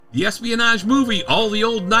The espionage movie All the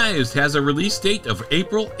Old Knives has a release date of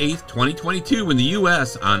April 8th, 2022 in the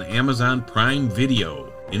U.S. on Amazon Prime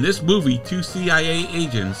Video. In this movie, two CIA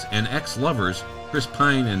agents and ex-lovers, Chris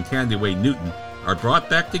Pine and Thandiwe Newton, are brought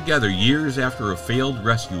back together years after a failed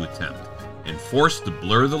rescue attempt and forced to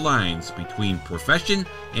blur the lines between profession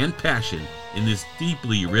and passion in this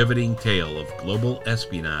deeply riveting tale of global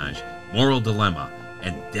espionage, moral dilemma,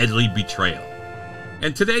 and deadly betrayal.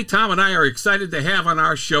 And today, Tom and I are excited to have on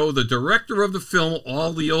our show the director of the film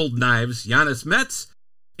All the Old Knives, Yannis Metz,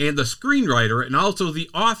 and the screenwriter and also the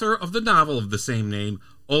author of the novel of the same name,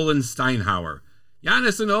 Olin Steinhauer.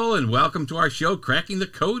 Yannis and Olin, welcome to our show, Cracking the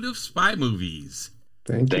Code of Spy Movies.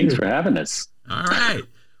 Thanks for having us. All right.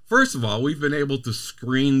 First of all, we've been able to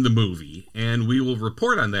screen the movie, and we will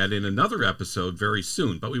report on that in another episode very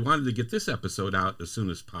soon, but we wanted to get this episode out as soon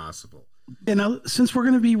as possible. And since we're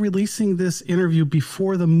going to be releasing this interview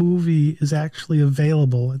before the movie is actually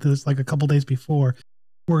available, there's like a couple days before,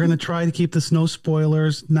 we're going to try to keep this no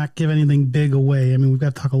spoilers, not give anything big away. I mean, we've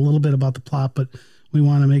got to talk a little bit about the plot, but we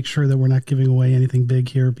want to make sure that we're not giving away anything big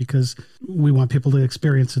here because we want people to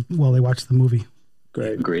experience it while they watch the movie.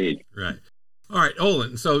 Great. Agreed. Right. All right,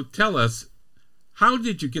 Olin, so tell us, how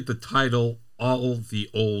did you get the title All the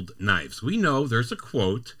Old Knives? We know there's a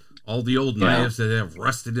quote, all the old knives that have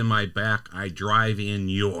rusted in my back, I drive in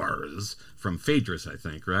yours, from Phaedrus, I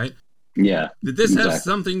think, right? Yeah. Did this have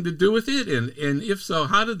something to do with it? And if so,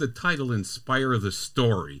 how did the title inspire the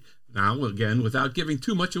story? Now, again, without giving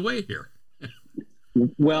too much away here.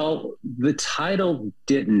 Well, the title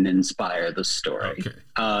didn't inspire the story. Okay.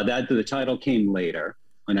 The title came later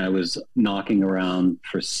when I was knocking around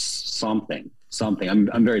for something.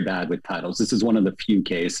 I'm very bad with titles. This is one of the few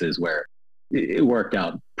cases where it worked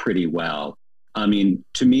out pretty well. I mean,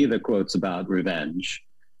 to me, the quote's about revenge.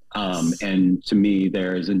 And to me,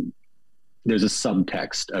 there's a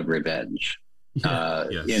subtext of revenge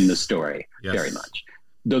in the story, very much.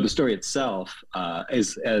 Though the story itself,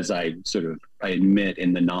 as I admit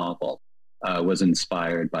in the novel, was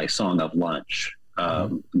inspired by Song of Lunch.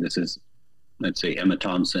 This is, let's see, Emma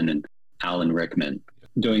Thompson and Alan Rickman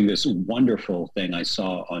doing this wonderful thing I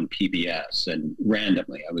saw on PBS. And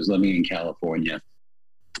randomly, I was living in California,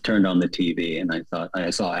 turned on the TV, and I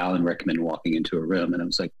saw Alan Rickman walking into a room, and I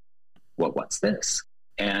was like, what's this?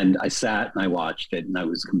 And I sat and I watched it, and I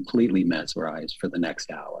was completely mesmerized for the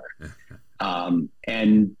next hour. And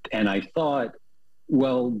I thought,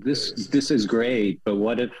 well, this is great, but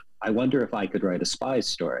I wonder if I could write a spy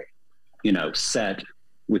story, set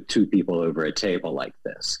with two people over a table like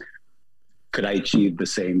this. Could I achieve the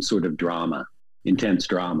same sort of drama, intense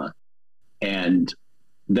drama? And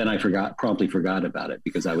then I promptly forgot about it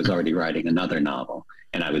because I was already writing another novel,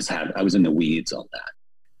 and I was in the weeds on that.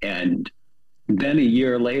 And then a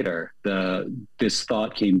year later, this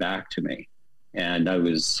thought came back to me, and I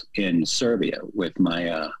was in Serbia with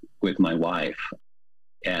my wife,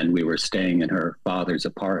 and we were staying in her father's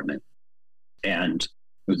apartment, and it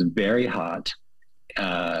was very hot.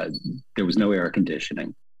 There was no air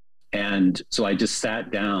conditioning. And so I just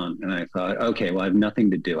sat down and I thought, okay, well, I have nothing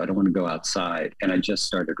to do. I don't want to go outside. And I just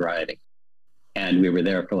started writing. And we were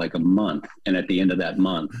there for like a month. And at the end of that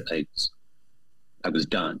month, I was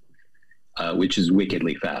done, which is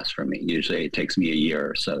wickedly fast for me. Usually it takes me a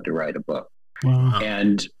year or so to write a book. Wow.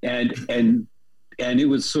 And it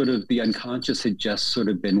was sort of the unconscious had just sort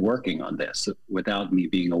of been working on this without me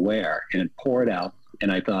being aware. And it poured out.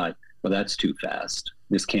 And I thought, well, that's too fast.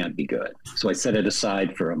 This can't be good. So I set it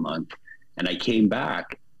aside for a month, and I came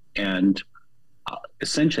back, and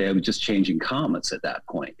essentially I was just changing commas at that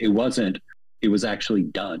point. It was actually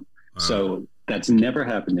done. So that's never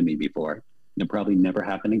happened to me before. It'll probably never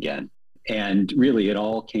happen again. And really it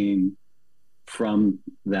all came from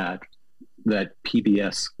that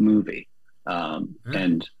PBS movie.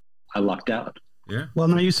 And I lucked out. Yeah. Well,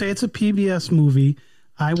 now you say it's a PBS movie.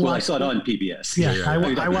 I saw it on PBS. Yeah,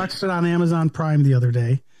 I watched it on Amazon Prime the other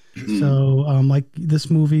day. Mm-hmm. So, like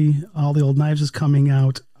this movie, All the Old Knives is coming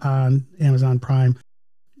out on Amazon Prime.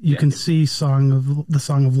 You can see Song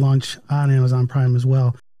of Lunch on Amazon Prime as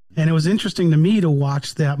well. And it was interesting to me to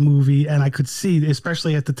watch that movie, and I could see,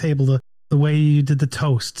 especially at the table, the way you did the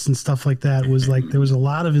toasts and stuff like that was like there was a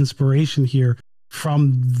lot of inspiration here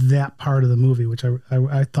from that part of the movie, which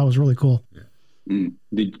I thought was really cool. Yeah.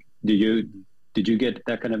 Did you get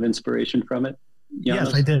that kind of inspiration from it, Yannis?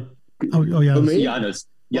 Yes, I did. Oh yeah. Yannis,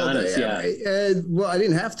 well, I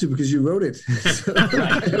didn't have to because you wrote it. So,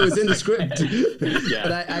 it was in the script.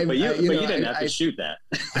 Yeah, but you didn't have to shoot that.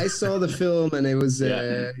 I saw the film, and it was,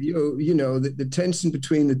 the tension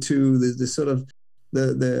between the two, the sort of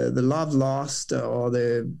the love lost or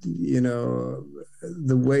the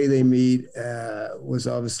way they meet was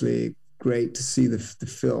obviously great to see the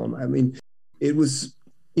film. I mean, it was,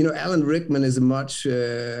 Alan Rickman is a much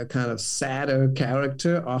kind of sadder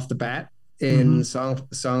character off the bat in Song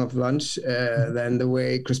of Lunch than the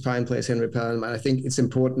way Chris Pine plays Henry Pelham. And I think it's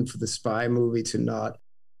important for the spy movie to not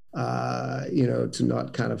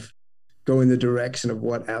kind of go in the direction of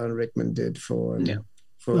what Alan Rickman did for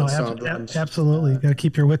Song of Lunch. Absolutely. You got to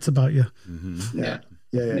keep your wits about you. Yeah,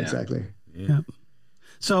 exactly. Yeah.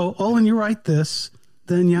 So, Olin, you write this.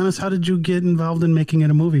 Then, Janis, how did you get involved in making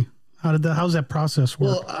it a movie? How's that process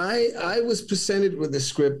work? Well, I was presented with the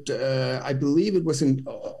script. I believe it was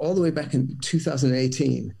all the way back in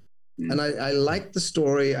 2018, and I liked the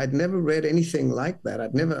story. I'd never read anything like that. I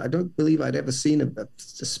don't believe I'd ever seen a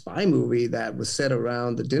spy movie that was set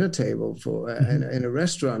around the dinner table in a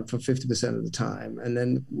restaurant for 50% of the time, and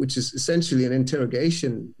then which is essentially an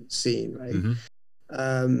interrogation scene, right?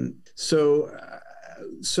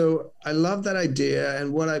 So I love that idea,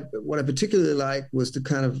 and what I particularly liked was the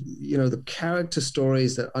kind of the character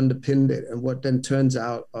stories that underpinned it, and what then turns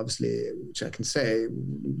out, obviously, which I can say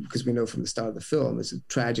because we know from the start of the film, is a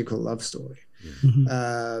tragical love story.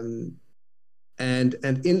 And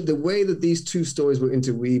in the way that these two stories were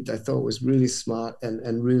interweaved, I thought was really smart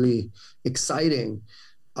and really exciting.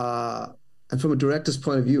 And from a director's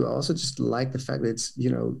point of view, I also just like the fact that it's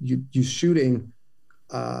you're shooting.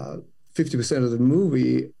 50% of the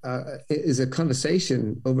movie is a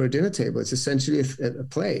conversation over a dinner table. It's essentially a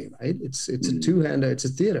play, right? It's a two-hander. It's a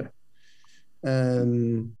theater.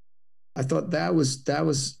 I thought that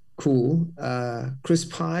was cool. Chris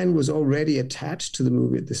Pine was already attached to the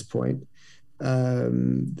movie at this point.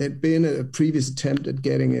 There'd been a previous attempt at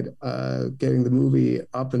getting the movie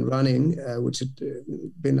up and running, which had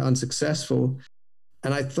been unsuccessful.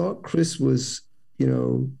 And I thought Chris was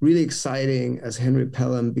really exciting as Henry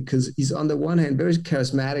Pelham, because he's on the one hand very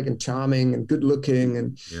charismatic and charming and good looking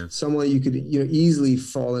and someone you could easily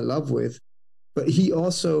fall in love with. But he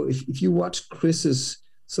also, if you watch Chris's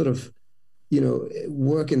sort of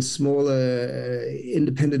work in smaller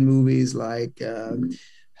independent movies like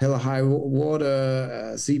Hell or High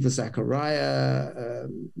Water, Z for Zachariah,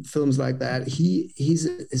 films like that, he's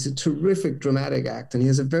a terrific dramatic actor, and he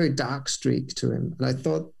has a very dark streak to him. And I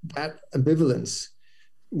thought that ambivalence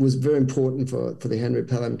was very important for the Henry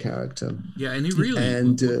Pelham character. Yeah, and he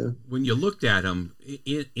really, when you looked at him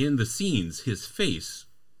in the scenes, his face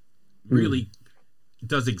really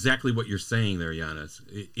does exactly what you're saying there, Janis.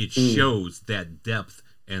 It shows that depth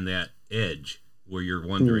and that edge where you're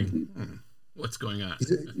wondering, what's going on?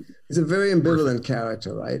 He's a very ambivalent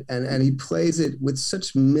character, right? And he plays it with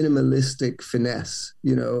such minimalistic finesse.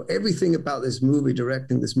 Everything about this movie,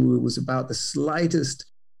 directing this movie, was about the slightest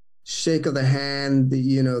shake of the hand,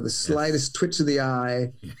 the slightest twitch of the eye,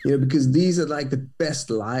 because these are like the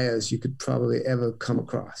best liars you could probably ever come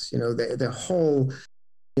across. Their whole,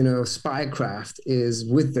 spycraft is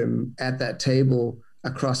with them at that table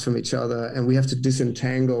across from each other, and we have to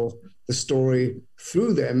disentangle the story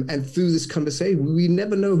through them and through this conversation. We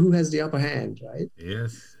never know who has the upper hand, right?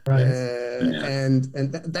 Yes. Right.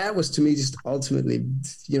 And that was, to me, just ultimately,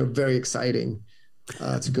 very exciting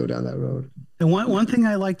to go down that road. And one thing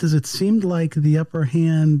I liked is it seemed like the upper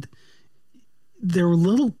hand, there were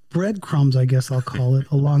little breadcrumbs, I guess I'll call it,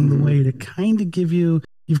 along the way to kind of give you've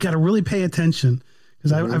got to really pay attention,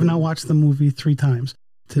 because I've now watched the movie 3 times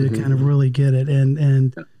to kind of really get it.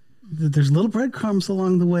 And there's little breadcrumbs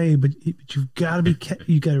along the way, but you've got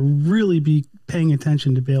to really be paying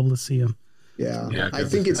attention to be able to see them. Yeah, I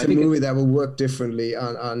think it's a movie that will work differently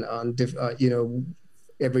on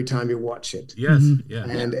every time you watch it. Yes,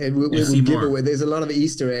 and it will give away. There's a lot of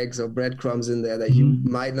Easter eggs or breadcrumbs in there that you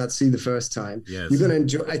might not see the first time. Yes. You're gonna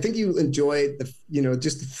enjoy. I think you enjoy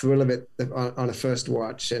just the thrill of it on a first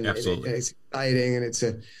watch, and it's exciting, and it's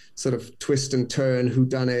a sort of twist and turn,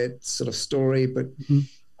 whodunit sort of story. But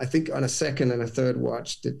I think on a second and a third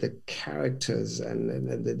watch, the characters and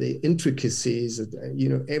the intricacies of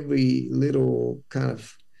every little kind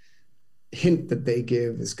of hint that they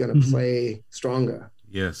give is going to play stronger.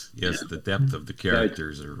 Yes. The depth of the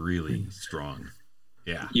characters are really strong.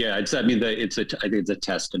 Yeah. I think it's a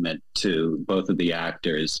testament to both of the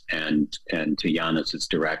actors and to Janis's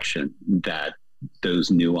direction that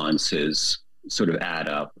those nuances sort of add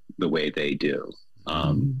up the way they do.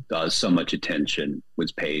 So much attention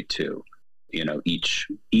was paid to,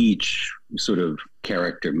 each sort of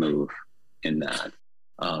character move in that.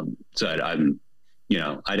 So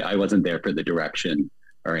I wasn't there for the direction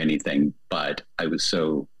or anything, but I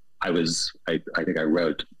think I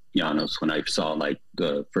wrote Janis when I saw like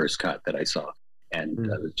the first cut that I saw, and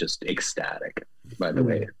was just ecstatic by the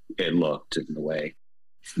way it looked and the way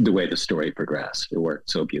the story progressed. It worked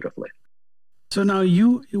so beautifully. So now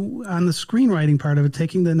you, on the screenwriting part of it,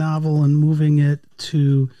 taking the novel and moving it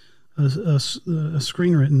to a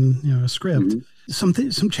screenwritten, a script,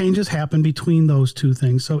 some changes happen between those two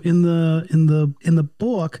things. So in the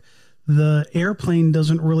book, the airplane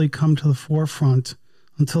doesn't really come to the forefront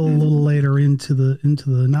until a little later into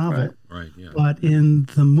the novel. Right. Yeah. But in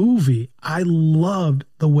the movie, I loved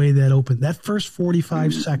the way that opened. That first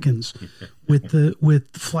 45 seconds with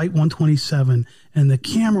Flight 127 and the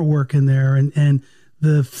camera work in there and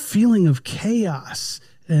the feeling of chaos,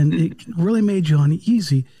 and it really made you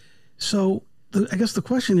uneasy. So I guess the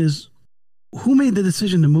question is, who made the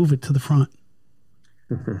decision to move it to the front?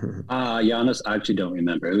 Giannis, I actually don't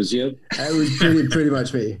remember. It was you? It was pretty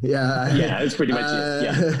much me. Yeah. Yeah, it was pretty much you.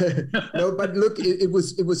 Yeah. No, but look, it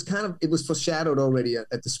was foreshadowed already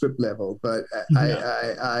at the script level, but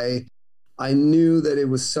I knew that it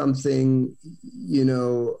was something,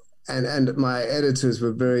 and my editors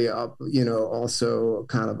were very also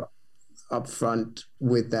kind of upfront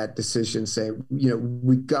with that decision, saying,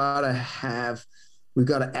 we've got to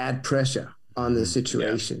add pressure on the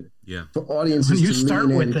situation. Yeah. For audiences when you to start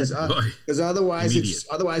lean with in, because otherwise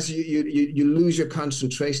you lose your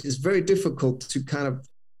concentration. It's very difficult to kind of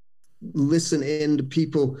listen in to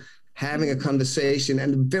people having a conversation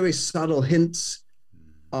and very subtle hints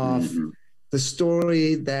of the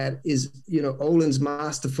story that is, Olin's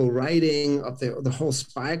masterful writing of the whole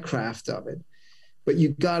spycraft of it. But you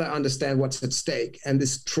got to understand what's at stake. And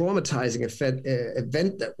this traumatizing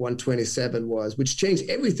event that 127 was, which changed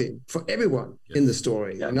everything for everyone in the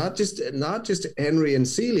story. Yeah. Not just Henry and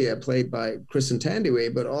Celia, played by Chris and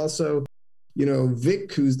Tandiway, but also,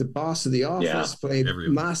 Vic, who's the boss of the office, played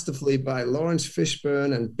masterfully by Lawrence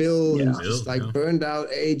Fishburne, and Bill, who's just burned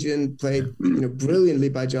out agent, played brilliantly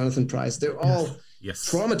by Jonathan Pryce. They're all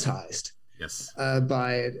traumatized. Yes.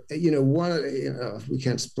 By it, we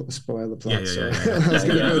can't spoil the plot, so I was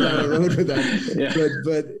going to go down the road with that. Yeah.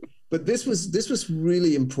 But this was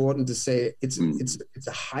really important to say. It's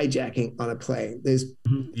a hijacking on a plane. There's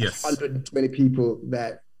 120 people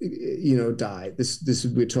that died. This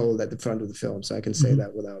we're told at the front of the film, so I can say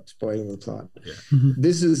that without spoiling the plot. Yeah.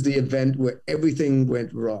 This is the event where everything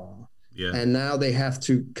went wrong. Yeah. And now they have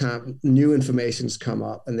to new information's come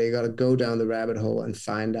up, and they got to go down the rabbit hole and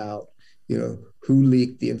find out who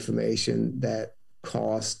leaked the information that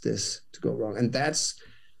caused this to go wrong. And that's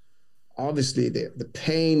obviously the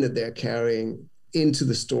pain that they're carrying into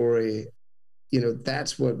the story.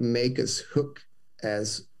 That's what makes us hook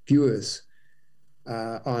as viewers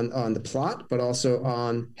on the plot, but also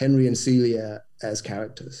on Henry and Celia as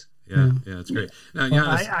characters. Yeah, that's great. Now,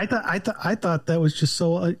 I thought that was just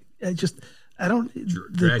so.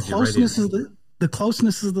 The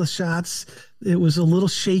closeness of the shots, it was a little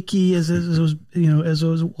shaky as it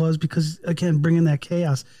was because, again, bringing that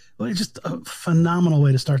chaos. Well, it's just a phenomenal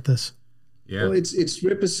way to start this. Yeah. Well, it's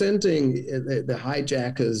representing the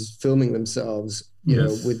hijackers filming themselves,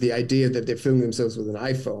 with the idea that they're filming themselves with an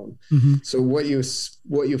iPhone. Mm-hmm. So what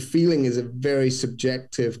you're feeling is a very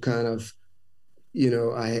subjective kind of,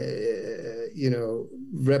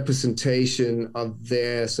 representation of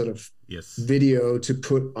their sort of video to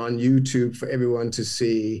put on YouTube for everyone to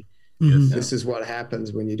see. Yes. This is what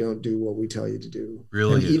happens when you don't do what we tell you to do.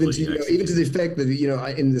 Really, even to the effect that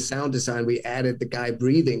in the sound design we added the guy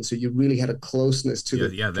breathing, so you really had a closeness to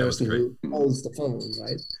the person who holds the phone,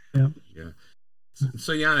 right? Yeah.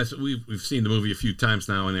 So Giannis, we've seen the movie a few times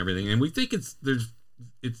now and everything, and we think it's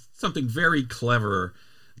something very clever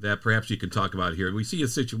that perhaps you can talk about here. We see a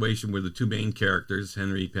situation where the two main characters,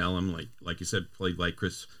 Henry Pelham, like you said, played by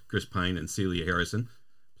Chris Pine, and Celia Harrison,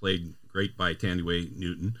 played great by Tandiway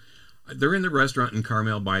Newton. They're in the restaurant in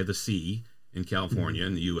Carmel by the Sea in California,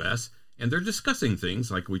 in the U.S., and they're discussing things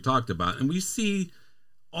like we talked about, and we see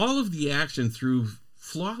all of the action through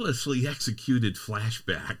flawlessly executed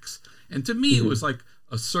flashbacks. And to me, it was like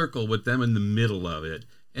a circle with them in the middle of it,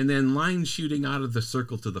 and then lines shooting out of the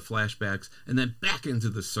circle to the flashbacks, and then back into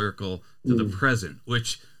the circle to the present,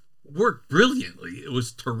 which worked brilliantly. It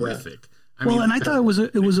was terrific. Yeah. And I thought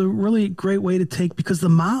it was a really great way to take, because the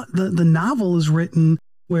novel is written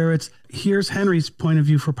where it's here's Henry's point of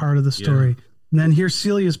view for part of the story, and then here's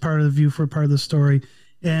Celia's part of the view for part of the story.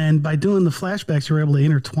 And by doing the flashbacks, you were able to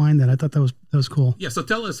intertwine that. I thought that was cool. Yeah, so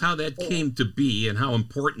tell us how that came to be and how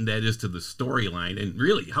important that is to the storyline, and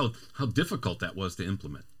really how difficult that was to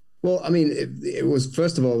implement. Well, I mean, it was,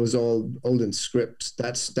 first of all, it was all Olin's script.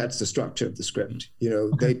 That's the structure of the script.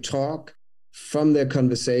 They talk, from their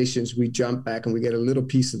conversations, we jump back and we get a little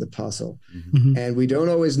piece of the puzzle. Mm-hmm. And we don't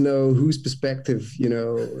always know whose perspective,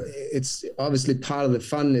 it's obviously part of the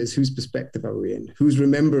fun is whose perspective are we in? Who's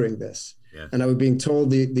remembering this? Yeah. And are we being told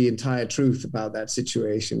the entire truth about that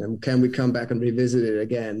situation? And can we come back and revisit it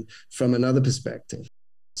again from another perspective?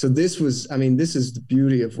 So this is the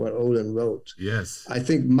beauty of what Olin wrote. Yes. I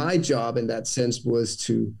think my job in that sense was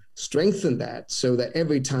to strengthen that so that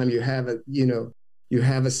every time you have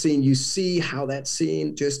a scene, you see how that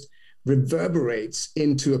scene just reverberates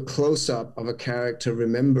into a close-up of a character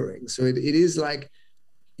remembering. So it is like,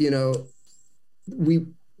 we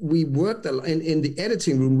worked in the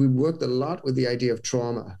editing room, we worked a lot with the idea of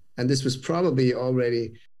trauma. And this was probably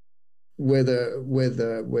already, whether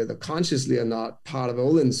consciously or not, part of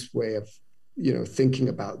Olin's way of, thinking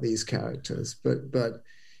about these characters. But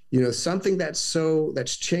something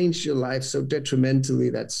that's changed your life so detrimentally,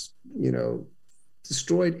 that's,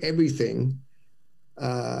 destroyed everything,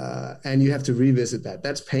 and you have to revisit that.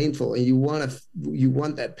 That's painful, and you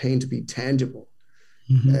want that pain to be tangible.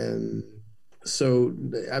 Mm-hmm. So,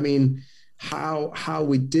 how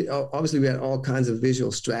we did, obviously we had all kinds of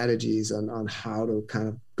visual strategies on how to kind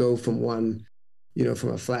of go from one, from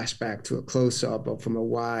a flashback to a close-up, or from a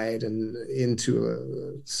wide and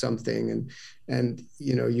into something. And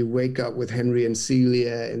you wake up with Henry and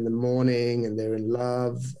Celia in the morning, and they're in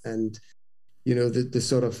love, and the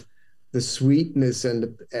sort of the sweetness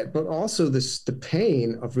but also the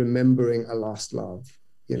pain of remembering a lost love.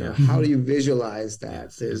 How do you visualize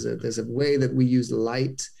that? Yes. There's a way that we use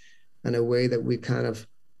light, and a way that we kind of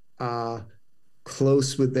are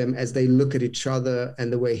close with them as they look at each other,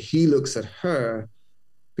 and the way he looks at her,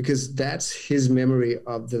 because that's his memory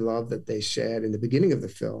of the love that they shared in the beginning of the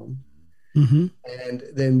film. Mm-hmm. And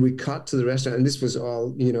then we cut to the restaurant, and this was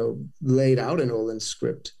all, laid out in Olin's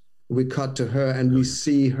script. We cut to her, and we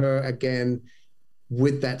see her again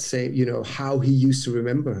with that same, how he used to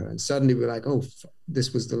remember her. And suddenly we're like, oh,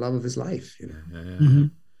 this was the love of his life. Yeah. Mm-hmm.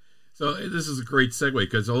 So this is a great segue,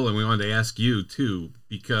 because Olin, we wanted to ask you too,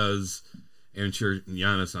 because, and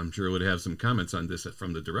Janos, I'm sure would have some comments on this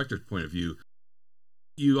from the director's point of view.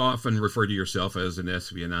 You often refer to yourself as an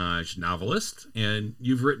espionage novelist, and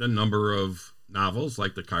you've written a number of novels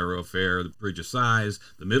like The Cairo Affair, The Bridge of Sighs,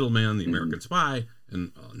 The Middleman, The American Spy,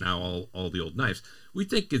 and now all the Old Knives. We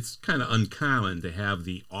think it's kind of uncommon to have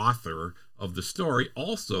the author of the story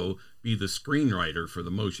also be the screenwriter for the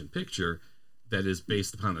motion picture that is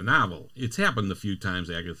based upon the novel. It's happened a few times.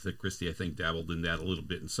 Agatha Christie, I think, dabbled in that a little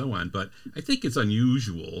bit and so on, but I think it's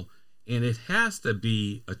unusual, and it has to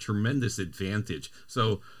be a tremendous advantage.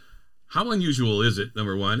 So how unusual is it,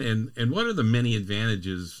 number one, and what are the many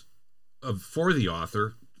advantages for the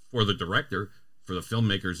author, for the director, for the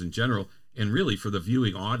filmmakers in general, and really for the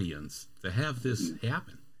viewing audience to have this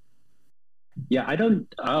happen? Yeah, I'm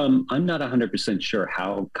not 100% sure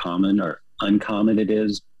how common or uncommon it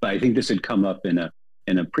is, but I think this had come up in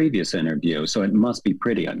a previous interview, so it must be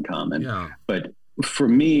pretty uncommon. Yeah. But for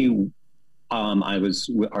me,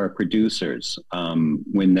 our producers,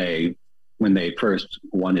 when they first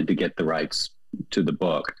wanted to get the rights to the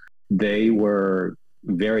book, they were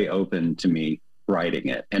very open to me writing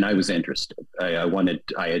it, and I was interested.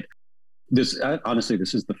 Honestly,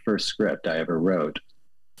 this is the first script I ever wrote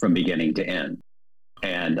from beginning to end.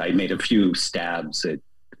 And I made a few stabs at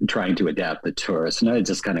trying to adapt The Tourist, and I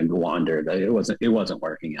just kind of wandered. It wasn't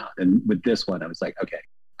working out. And with this one, I was like, okay,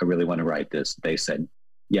 I really want to write this. They said,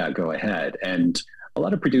 yeah, go ahead. And a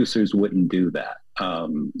lot of producers wouldn't do that.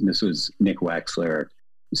 This was Nick Wexler,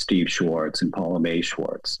 Steve Schwartz, and Paula Mae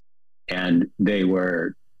Schwartz. And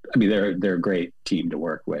they're a great team to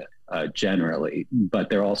work with. Generally, but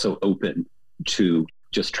they're also open to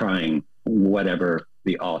just trying whatever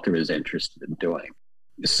the author is interested in doing.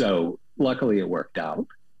 So luckily it worked out.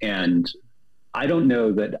 And I don't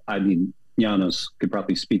know that, Janos could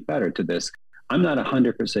probably speak better to this. I'm not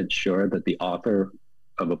 100% sure that the author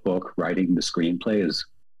of a book writing the screenplay is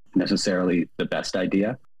necessarily the best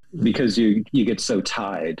idea, because you get so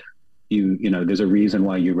tied. There's a reason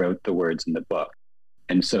why you wrote the words in the book.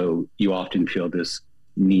 And so you often feel this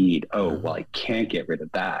need, I can't get rid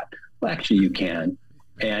of that. Well, actually you can.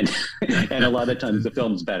 And a lot of times the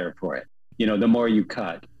film's better for it. The more you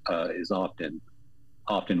cut is often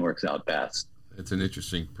works out best. It's an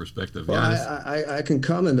interesting perspective. Well, I can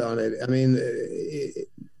comment on it.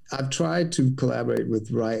 I've tried to collaborate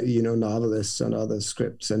with novelists on other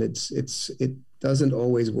scripts, and it doesn't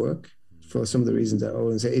always work for some of the reasons that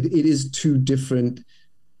Olin said. It is two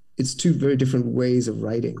very different ways of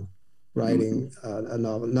writing a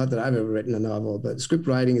novel. Not that I've ever written a novel, but script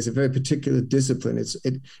writing is a very particular discipline.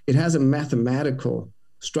 It has a mathematical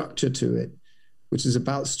structure to it which is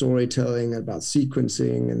about storytelling, about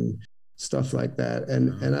sequencing and stuff like that.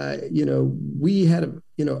 And I, we had,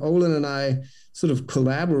 Olin and I sort of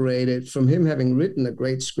collaborated from him having written a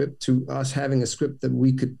great script to us having a script that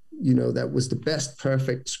we could, that was the best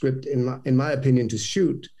perfect script in my opinion to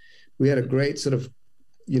shoot. We had a great sort of,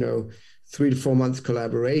 3 to 4 month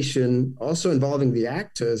collaboration, also involving the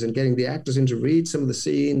actors and getting the actors in to read some of the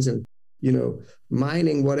scenes and,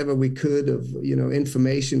 mining whatever we could of,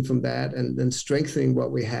 information from that and then strengthening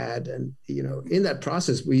what we had. And, in that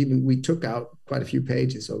process, we took out quite a few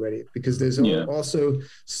pages already because there's also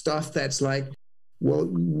stuff that's like, well,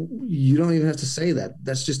 you don't even have to say that.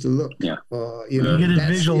 That's just a look. Yeah. You get it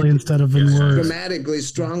visually instead of in words. Dramatically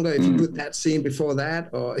stronger if you put that scene before that,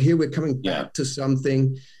 or here we're coming back to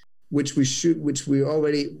something which we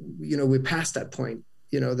already, we're past that point.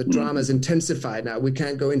 The drama is intensified now. We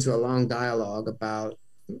can't go into a long dialogue about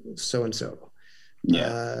so-and-so.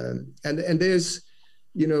 Yeah. And there's,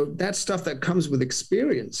 that stuff that comes with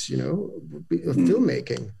experience, of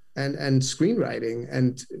filmmaking and screenwriting.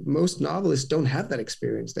 And most novelists don't have that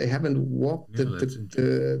experience. They haven't walked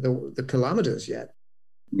the kilometers yet.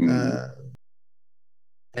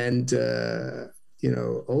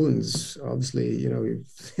 Olin's obviously,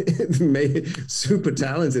 super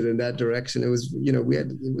talented in that direction. It was,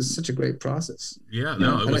 it was such a great process. Yeah,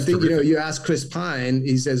 no, and I think, you ask Chris Pine,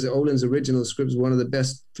 he says Olin's original script is one of the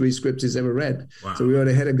best 3 scripts he's ever read. Wow. So we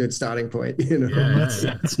already had a good starting point,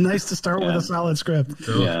 It's nice to start with a solid script.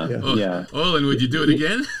 So, Olin, would you do it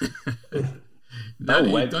again?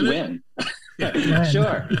 When?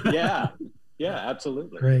 Sure. Yeah. Yeah,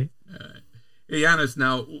 absolutely. Great. Hey, Janis,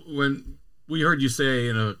 now, when we heard you say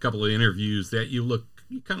in a couple of interviews that you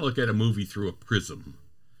kind of look at a movie through a prism,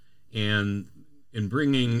 and in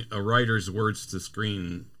bringing a writer's words to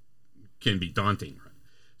screen can be daunting.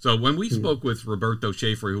 So when we spoke with Roberto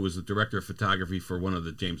Schaefer, who was the director of photography for one of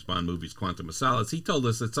the James Bond movies, Quantum of Solace, he told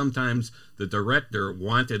us that sometimes the director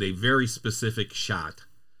wanted a very specific shot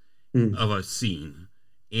of a scene.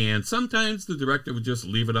 And sometimes the director would just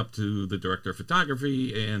leave it up to the director of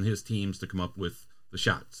photography and his teams to come up with the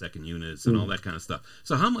shot, second units, and all that kind of stuff.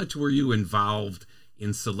 So how much were you involved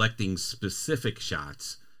in selecting specific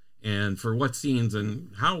shots, and for what scenes, and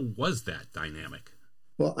how was that dynamic?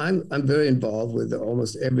 Well, I'm very involved with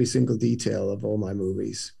almost every single detail of all my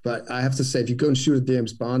movies. But I have to say, if you go and shoot a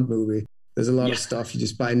James Bond movie, there's a lot of stuff you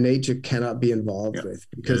just by nature cannot be involved with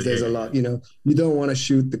because there's a lot, you don't want to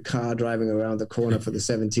shoot the car driving around the corner for the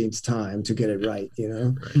 17th time to get it right,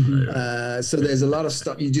 Right. So there's a lot of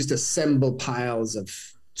stuff. You just assemble piles of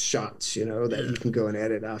shots, that you can go and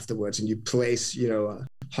edit afterwards, and you place,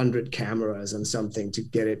 100 cameras on something to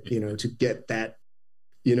get it, to get that,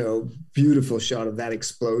 beautiful shot of that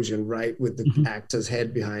explosion right with the actor's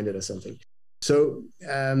head behind it or something. So,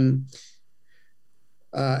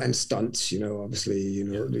 and stunts, obviously,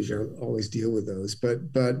 you don't always deal with those. But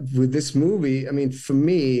with this movie, I mean, for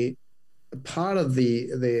me, part of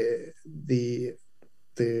the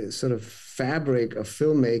sort of fabric of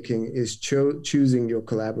filmmaking is choosing your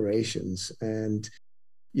collaborations. And,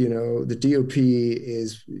 the DOP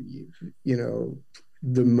is,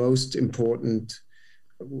 the most important,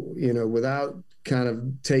 without kind of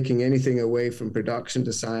taking anything away from production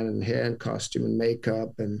design and hair and costume and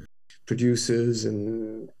makeup and producers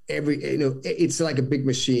and it's like a big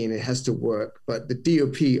machine. It has to work. But the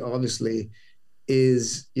DOP obviously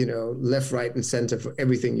is, left, right, and center for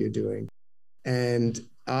everything you're doing. And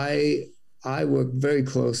I work very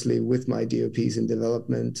closely with my DOPs in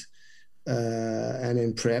development and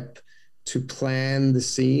in prep to plan the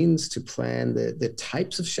scenes, to plan the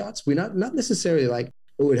types of shots. We're not necessarily like,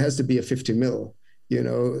 it has to be a 50 mil,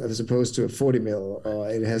 as opposed to a 40 mil, or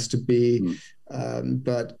it has to be,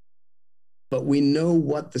 but we know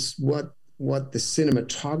what the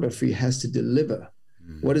cinematography has to deliver.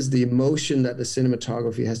 What is the emotion that the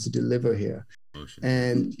cinematography has to deliver here?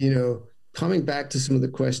 And, coming back to some of the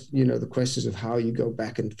questions of how you go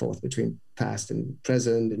back and forth between past and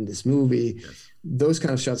present in this movie, those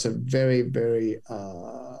kind of shots are very, very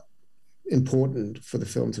important for the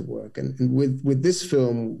film to work. And with this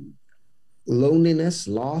film, loneliness,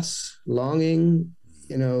 loss, longing,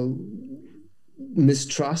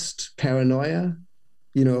 mistrust, paranoia,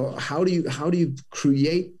 how do you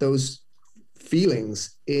create those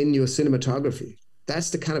feelings in your cinematography?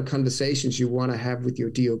 That's the kind of conversations you want to have with your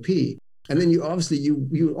DOP. And then you obviously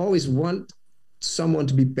you always want someone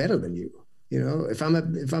to be better than you. If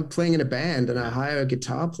I'm playing in a band and I hire a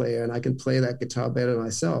guitar player and I can play that guitar better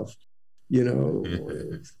myself,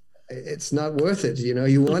 it's not worth it. You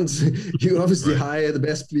obviously hire the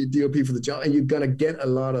best DOP for the job, and you're gonna get a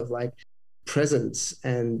lot of presence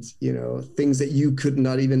and, things that you could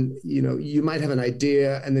not even, you might have an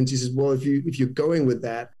idea. And then she says, well, if you're going with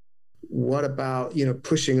that, what about,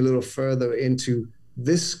 pushing a little further into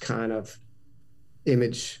this kind of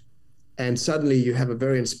image? And suddenly you have a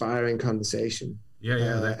very inspiring conversation. And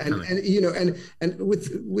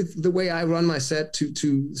with the way I run my set,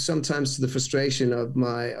 to sometimes to the frustration of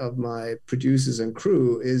my producers and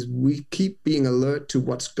crew, is we keep being alert to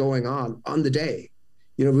what's going on the day.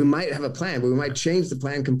 We might have a plan, but we might change the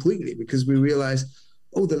plan completely because we realize,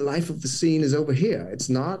 oh, the life of the scene is over here. It's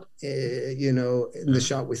not, in the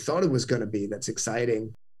shot we thought it was going to be. That's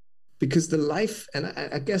exciting. Because the life, and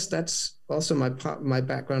I guess that's also my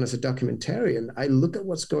background as a documentarian. I look at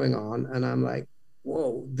what's going on and I'm like,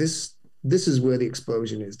 whoa, this is where the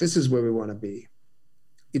explosion is. This is where we want to be.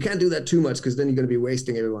 You can't do that too much because then you're going to be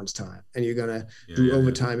wasting everyone's time and you're going to do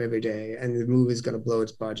overtime every day and the movie's going to blow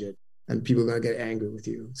its budget and people are going to get angry with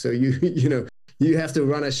you. So you have to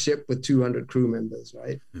run a ship with 200 crew members,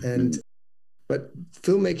 right? But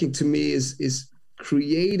filmmaking to me is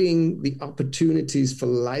creating the opportunities for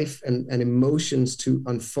life and emotions to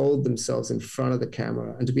unfold themselves in front of the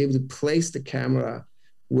camera and to be able to place the camera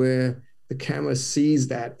where the camera sees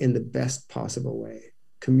that in the best possible way,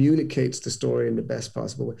 communicates the story in the best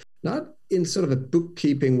possible way, not in sort of a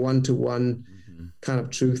bookkeeping one-to-one kind of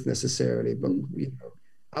truth necessarily, but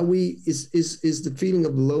is the feeling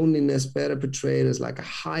of loneliness better portrayed as like a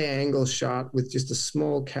high angle shot with just a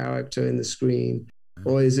small character in the screen,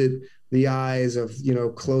 or is it the eyes of,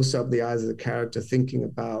 close up the eyes of the character thinking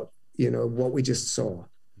about, what we just saw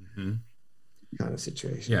kind of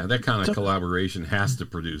situation. Yeah, that kind of collaboration has to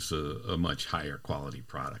produce a much higher quality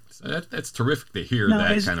product. That's terrific to hear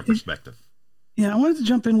that kind of perspective. Yeah, I wanted to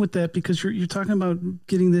jump in with that because you're talking about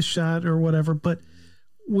getting this shot or whatever, but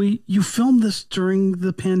you filmed this during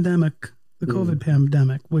the pandemic, the COVID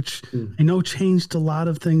pandemic, which I know changed a lot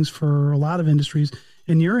of things for a lot of industries.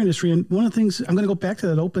 In your industry, and one of the things, I'm going to go back to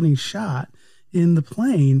that opening shot in the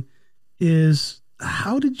plane, is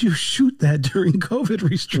how did you shoot that during COVID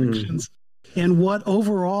restrictions? And what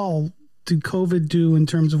overall did COVID do in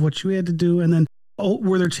terms of what you had to do? And then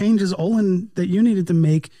were there changes, Olin, that you needed to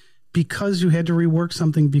make because you had to rework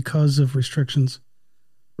something because of restrictions?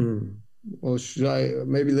 Well, should I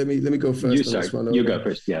maybe let me go first? You go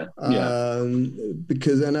first. Yeah.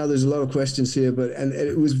 Because I know there's a lot of questions here, but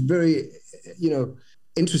it was very,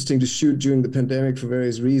 interesting to shoot during the pandemic for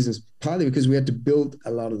various reasons, partly because we had to build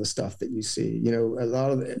a lot of the stuff that you see. A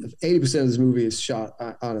lot of 80% of this movie is shot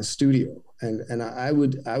on a studio, and I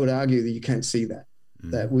would argue that you can't see that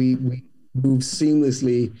that we move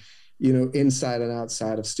seamlessly, inside and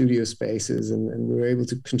outside of studio spaces, and we were able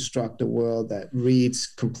to construct a world that reads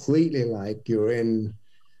completely like you're in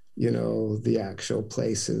the actual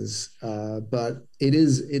places, but it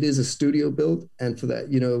is a studio built, and for that,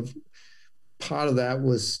 part of that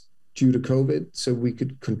was due to COVID, so we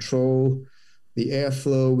could control the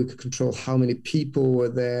airflow, we could control how many people were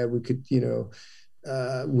there, we could,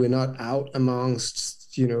 we're not out amongst,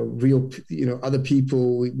 real, other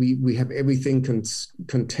people. We have everything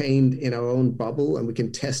contained in our own bubble, and we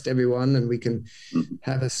can test everyone, and we can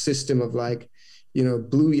have a system of like,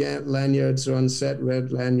 blue lanyards are on set,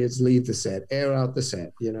 red lanyards leave the set, air out the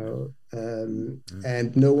set,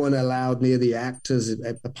 and no one allowed near the actors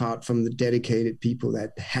apart from the dedicated people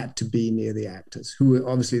that had to be near the actors, who were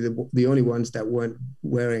obviously the only ones that weren't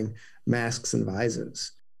wearing masks and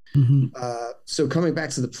visors. So coming back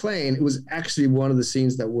to the plane, it was actually one of the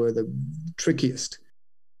scenes that were the trickiest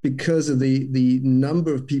because of the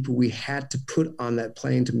number of people we had to put on that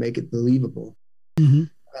plane to make it believable.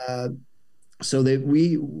 So that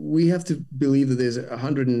we have to believe that there's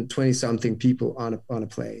 120 something people on a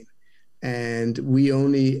plane, and we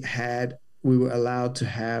were allowed to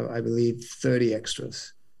have, I believe, 30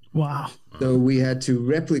 extras. Wow. So we had to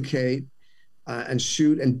replicate and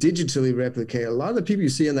shoot and digitally replicate. A lot of the people you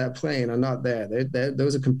see on that plane are not there.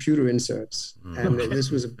 Those are computer inserts, and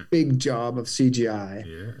this was a big job of CGI.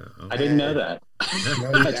 Yeah, I didn't know that.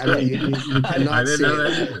 You cannot see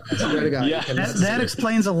it. I swear to God, that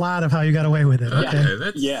explains a lot of how you got away with it. Okay.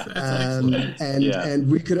 And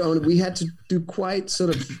we had to do quite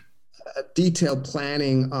sort of detailed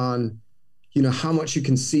planning on, how much you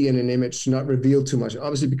can see in an image to not reveal too much.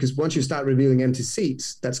 Obviously, because once you start revealing empty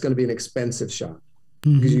seats, that's going to be an expensive shot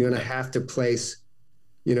because you're going to have to place,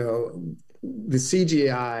 the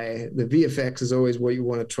CGI, the VFX is always what you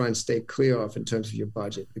want to try and stay clear of in terms of your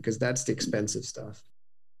budget, because that's the expensive stuff.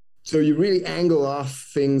 So you really angle off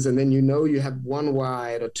things, and then you have one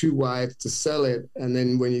wide or two wide to sell it. And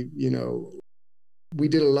then when we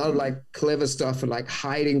did a lot of like clever stuff and like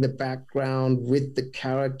hiding the background with the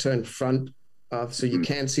character in front of, so you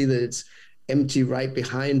can't see that it's empty right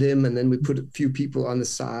behind him. And then we put a few people on the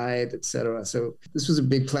side, etc. So this was a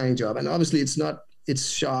big planning job. And obviously it's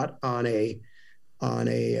shot on a,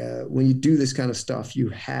 when you do this kind of stuff, you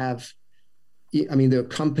have, I mean, there are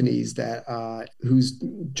companies that whose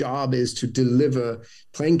job is to deliver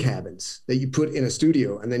plane cabins that you put in a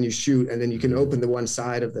studio and then you shoot, and then you can open the one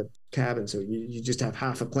side of the cabin. So you just have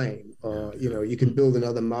half a plane, or, you know, you can build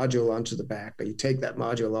another module onto the back, but you take that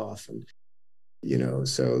module off, and, you know,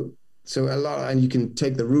 so a lot, and you can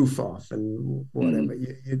take the roof off and whatever.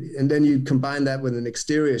 And then you combine that with an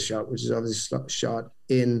exterior shot, which is obviously shot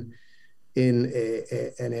in an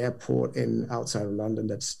airport outside of London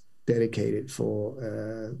that's dedicated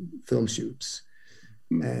for film shoots.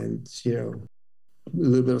 And, you know, a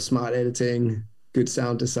little bit of smart editing, good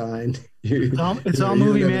sound design. It's all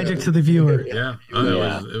movie magic to the viewer. Yeah.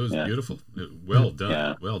 It was beautiful. Well done.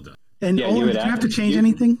 Yeah. Well done. And did you have to change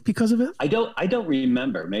anything because of it? I don't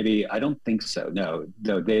remember. Maybe, I don't think so. No,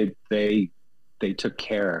 they took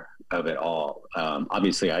care of it all.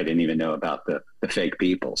 Obviously I didn't even know about the fake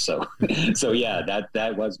people. So yeah,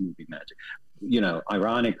 that was movie magic. You know,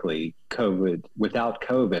 ironically, without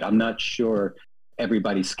COVID, I'm not sure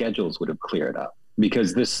everybody's schedules would have cleared up,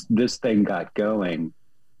 because this thing got going,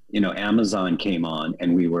 you know, Amazon came on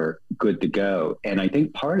and we were good to go. And I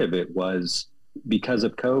think part of it was because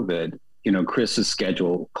of COVID, you know, Chris's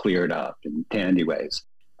schedule cleared up in handy ways,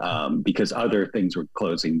 because other things were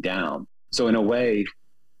closing down. So in a way,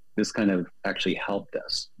 this kind of actually helped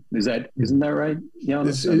us. Isn't that right? Yeah, it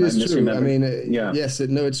is true. I mean, yes,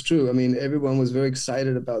 it's true. I mean, everyone was very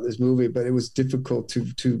excited about this movie, but it was difficult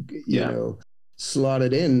to you know, slot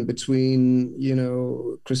it in between, you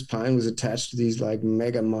know, Chris Pine was attached to these like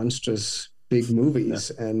mega monstrous big movies,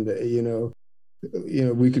 and you know,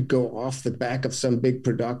 we could go off the back of some big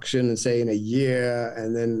production and say in a year,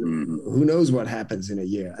 and then who knows what happens in a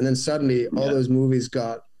year, and then suddenly all those movies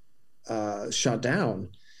got shut down.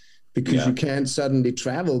 Because you can't suddenly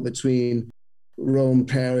travel between Rome,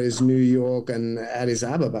 Paris, New York, and Addis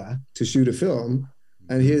Ababa to shoot a film.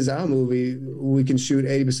 And here's our movie. We can shoot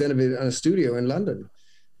 80% of it on a studio in London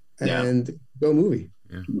and go movie.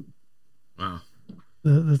 Yeah. Wow.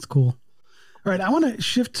 That's cool. All right. I want to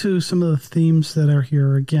shift to some of the themes that are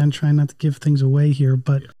here. Again, trying not to give things away here,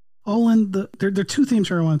 but all in there are two themes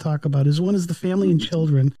here I want to talk about. One is the family and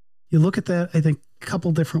children. You look at that, I think, a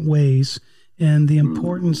couple different ways. And the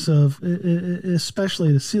importance of,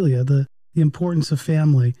 especially to Celia, the importance of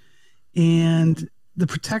family and the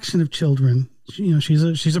protection of children. You know,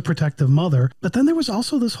 she's a protective mother. But then there was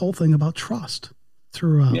also this whole thing about trust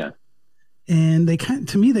throughout. Yeah. And they kind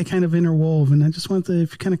of interwove. And I just wanted to,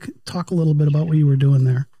 if you kind of talk a little bit about what you were doing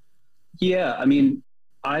there. Yeah, I mean,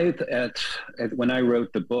 when I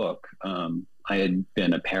wrote the book, I had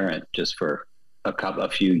been a parent just for a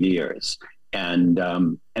few years. And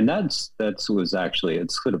that was actually,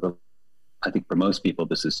 it's sort of I think for most people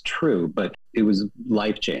this is true, but it was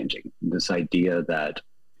life-changing. This idea that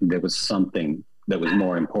there was something that was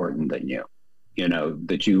more important than you know,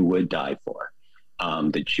 that you would die for,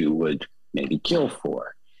 that you would maybe kill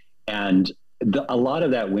for. And a lot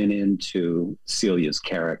of that went into Celia's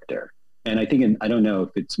character. And I think, I don't know if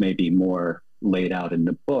it's maybe more laid out in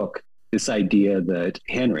the book, this idea that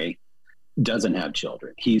Henry doesn't have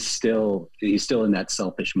children. He's still in that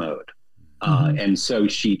selfish mode. And so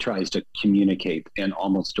she tries to communicate and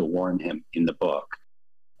almost to warn him in the book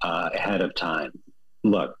ahead of time.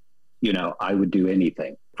 Look, you know, I would do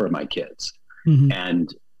anything for my kids.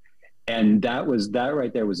 And that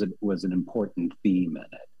right there was an important theme in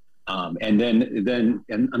it. And then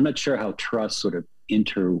I'm not sure how trust sort of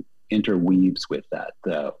interweaves with that,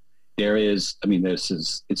 though. There is, I mean,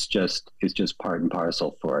 it's just part and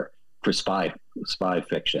parcel for spy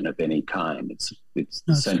fiction of any kind. It's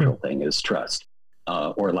the central thing is trust,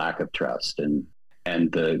 or lack of trust, and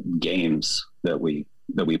the games that we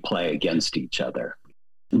play against each other.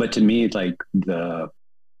 But to me, like the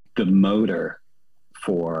motor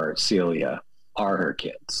for Celia are her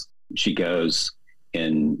kids. She goes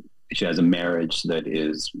in. She has a marriage that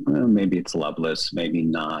is, well, maybe it's loveless, maybe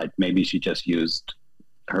not. Maybe she just used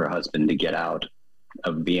her husband to get out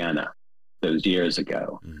of Vienna those years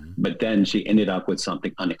ago. But then she ended up with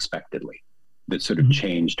something unexpectedly that sort of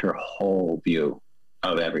changed her whole view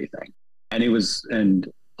of everything. And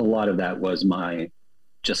a lot of that was my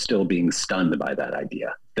just still being stunned by that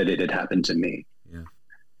idea that it had happened to me. Yeah.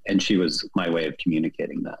 And she was my way of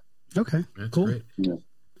communicating that. Okay, that's cool. Great. Yeah.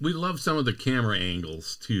 We love some of the camera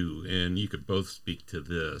angles too, and you could both speak to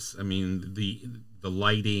this. I mean, the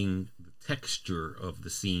lighting, the texture of the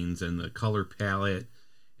scenes and the color palette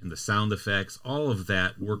and the sound effects, all of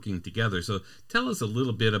that working together. So tell us a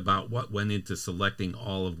little bit about what went into selecting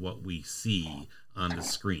all of what we see on the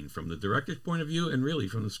screen from the director's point of view and really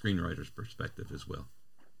from the screenwriter's perspective as well.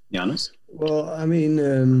 Giannis? Well, I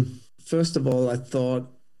mean, first of all, I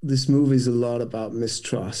thought this movie is a lot about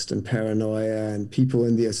mistrust and paranoia and people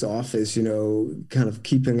in this office, you know, kind of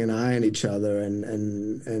keeping an eye on each other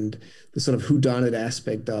and the sort of whodunit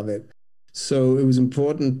aspect of it. So it was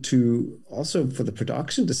important to also for the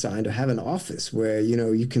production design to have an office where, you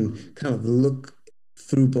know, you can kind of look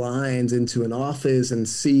through blinds into an office and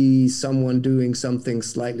see someone doing something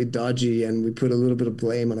slightly dodgy. And we put a little bit of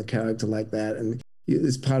blame on a character like that. And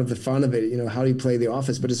it's part of the fun of it, you know, how do you play the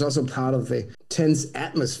office? But it's also part of the tense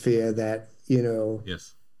atmosphere that, you know,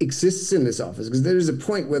 exists in this office. Because there is a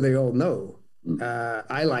point where they all know.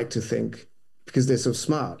 I like to think, because they're so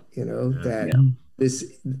smart, you know, that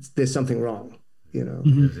there's something wrong, you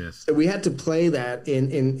know. So we had to play that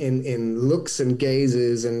in looks and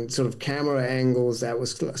gazes and sort of camera angles that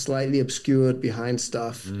was slightly obscured behind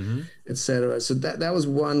stuff, etc. So that was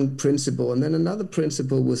one principle. And then another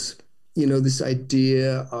principle was, you know, this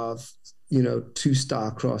idea of, you know, two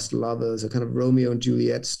star-crossed lovers, a kind of Romeo and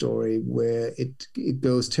Juliet story where it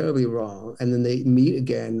goes terribly wrong. And then they meet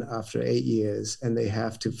again after 8 years and they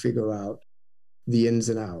have to figure out the ins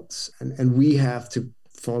and outs. And we have to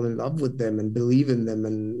fall in love with them and believe in them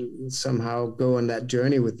and somehow go on that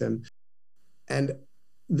journey with them. And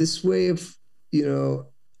this way of, you know,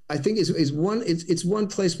 I think it's one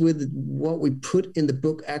place where what we put in the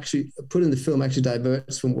book actually put in the film actually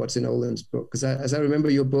diverts from what's in Olin's book. Because as I remember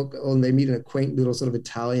your book, Olin, they meet in a quaint little sort of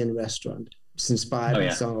Italian restaurant. It's inspired by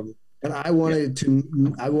some of them. And I wanted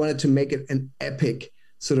to make it an epic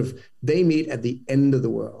sort of, they meet at the end of the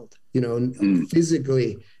world, you know,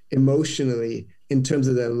 physically, emotionally, in terms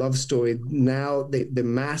of their love story. Now the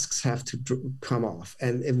masks have to come off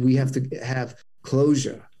and we have to have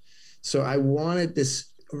closure. So I wanted this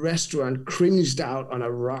restaurant cringed out on a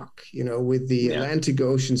rock, you know, with the Atlantic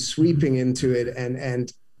Ocean sweeping into it, and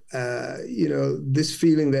you know, this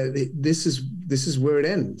feeling that this is where it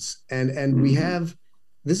ends, and we have.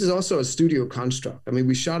 This is also a studio construct. I mean,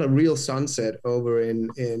 we shot a real sunset over in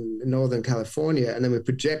Northern California, and then we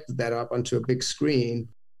projected that up onto a big screen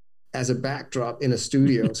as a backdrop in a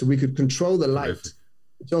studio, so we could control the light.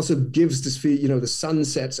 It also gives this feel, you know, the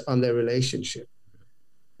sunsets on their relationship.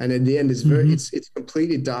 And in the end, it's very, it's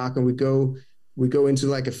completely dark, and we go into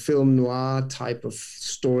like a film noir type of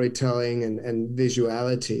storytelling and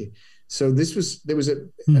visuality. So there was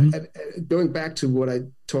going back to what I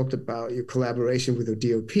talked about, your collaboration with the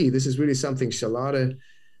DOP. This is really something Charlotte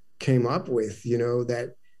came up with. You know,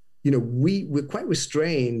 that, you know, we're quite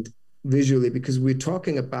restrained visually because we're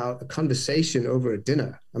talking about a conversation over a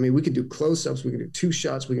dinner. I mean, we can do close-ups, we can do two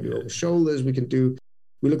shots, we can do over shoulders, we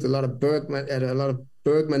looked at a lot of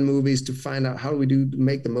Bergman movies to find out how do we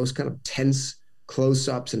make the most kind of tense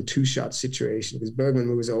close-ups and two-shot situation, because Bergman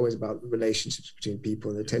movies are always about relationships between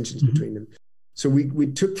people and the tensions between them. So we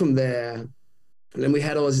took from there, and then we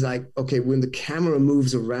had always like, okay, when the camera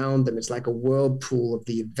moves around them, it's like a whirlpool of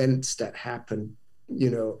the events that happen, you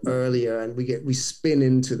know, earlier, and we spin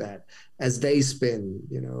into that as they spin,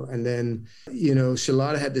 you know. And then, you know,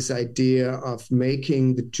 Charlotte had this idea of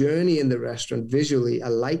making the journey in the restaurant visually a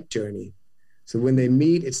light journey. So when they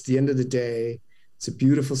meet, it's the end of the day. It's a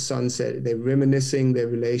beautiful sunset. They're reminiscing their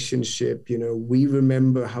relationship. You know, we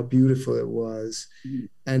remember how beautiful it was.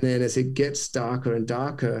 And then as it gets darker and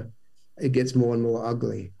darker, it gets more and more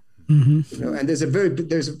ugly. You know, and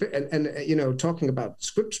you know, talking about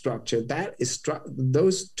script structure, that is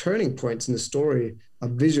those turning points in the story are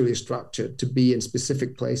visually structured to be in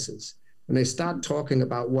specific places. When they start talking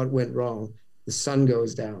about what went wrong, the sun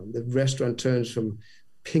goes down. The restaurant turns from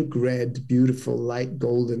pink, red, beautiful, light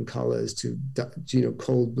golden colors to, you know,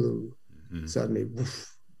 cold blue. Suddenly,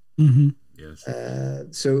 woof.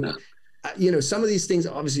 So, you know, some of these things,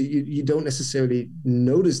 obviously, you don't necessarily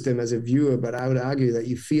notice them as a viewer, but I would argue that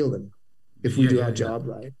you feel them if we do our job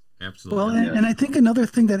right. Absolutely. Well, and I think another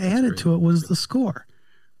thing that added to it was the score,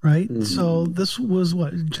 right? So this was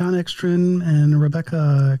what John Ekstrom and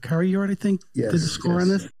Rebecca Carrier, I think, did the score on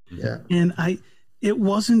this. And it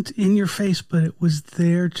wasn't in your face, but it was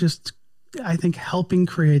there just, I think, helping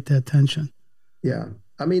create that tension. Yeah.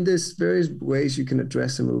 I mean, there's various ways you can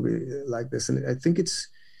address a movie like this. And I think it's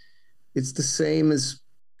the same as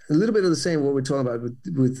a little bit of the same what we're talking about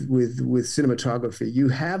with cinematography. You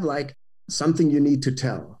have like something you need to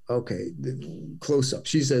tell. Okay, close up,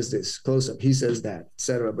 she says this, close up, he says that,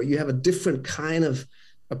 etc. But you have a different kind of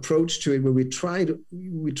approach to it where we're trying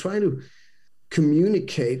to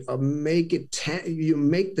communicate or make it you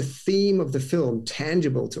make the theme of the film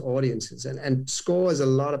tangible to audiences, and score is a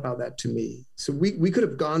lot about that to me. So we could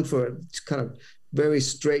have gone for a kind of very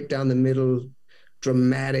straight down the middle,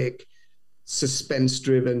 dramatic, suspense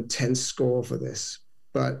driven, tense score for this,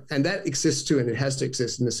 and that exists too, and it has to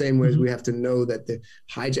exist in the same way as we have to know that the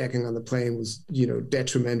hijacking on the plane was, you know,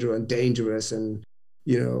 detrimental and dangerous and,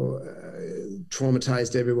 you know,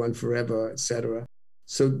 traumatized everyone forever, etc.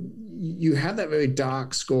 So you have that very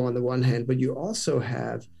dark score on the one hand, but you also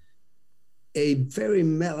have a very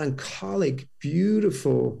melancholic,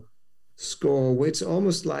 beautiful score, where it's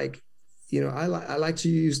almost like, you know, I like to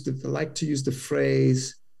use the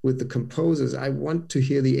phrase with the composers, I want to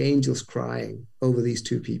hear the angels crying over these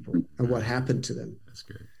two people and what happened to them. That's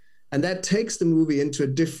good. And that takes the movie into a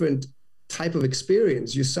different type of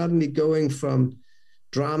experience. You're suddenly going from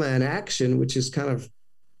drama and action, which is kind of,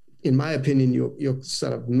 in my opinion, your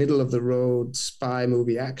sort of middle of the road spy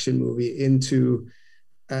movie, action movie, into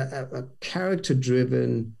a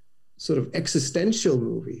character-driven sort of existential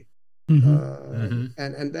movie. And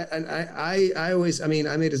I always, I mean,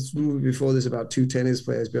 I made a movie before this about two tennis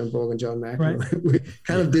players, Björn Borg and John McEnroe. Right. We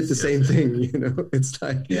kind of did the same thing, you know. It's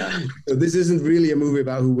like, so this isn't really a movie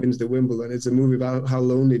about who wins the Wimbledon. It's a movie about how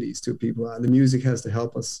lonely these two people are. And the music has to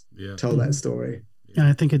help us tell that story. And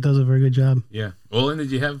I think it does a very good job. Yeah. Olin,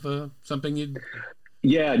 did you have something you'd?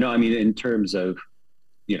 Yeah, no, I mean, in terms of,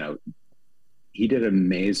 you know, you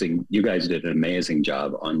guys did an amazing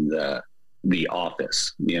job on the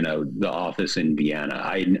Office, you know, The Office in Vienna.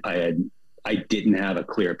 I didn't have a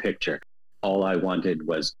clear picture. All I wanted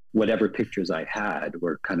was whatever pictures I had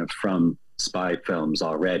were kind of from spy films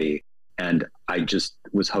already. And I just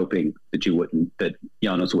was hoping that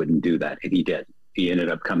Janos wouldn't do that. And he did. He ended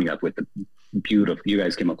up coming up with you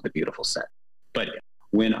guys came up with a beautiful set. But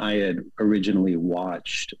when I had originally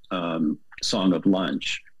watched Song of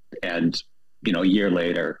Lunch, and, you know, a year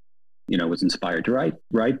later, you know, was inspired to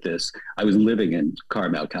write this, I was living in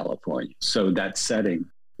Carmel, California. So that setting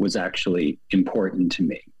was actually important to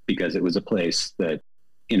me because it was a place that,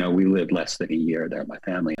 you know, we lived less than a year there, my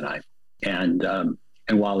family and I.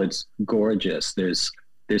 And while it's gorgeous, there's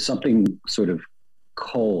something sort of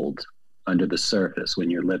cold under the surface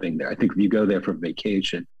when you're living there. I think if you go there for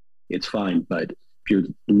vacation, it's fine. But if you're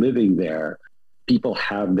living there, people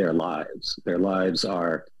have their lives. Their lives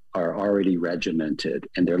are already regimented,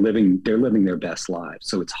 and they're living their best lives.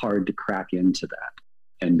 So it's hard to crack into that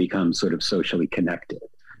and become sort of socially connected.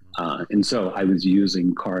 And so I was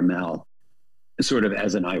using Carmel sort of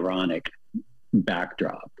as an ironic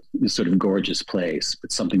backdrop, this sort of gorgeous place,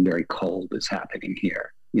 but something very cold is happening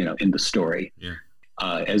here, you know, in the story,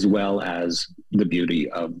 as well as the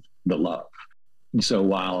beauty of the love. So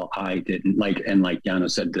while I didn't like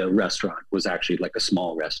Janos said, the restaurant was actually like a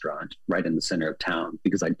small restaurant right in the center of town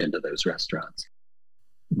because I'd been to those restaurants.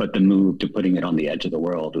 But the move to putting it on the edge of the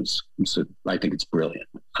world was I think it's brilliant.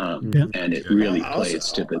 And it really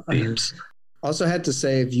plays to the themes. Also had to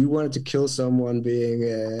say, if you wanted to kill someone being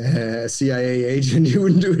a CIA agent, you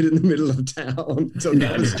wouldn't do it in the middle of town. So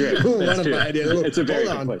that's true. One of my ideas. It's a very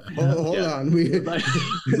good point. Hold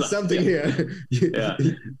on. Something here.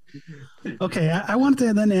 Okay, I wanted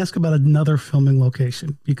to then ask about another filming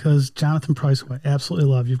location, because Jonathan Pryce, who I absolutely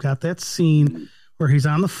love, you've got that scene where he's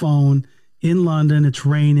on the phone in London, it's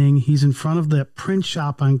raining, he's in front of the print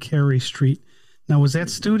shop on Carey Street. Now, was that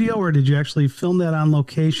studio, or did you actually film that on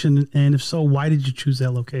location? And if so, why did you choose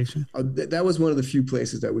that location? That was one of the few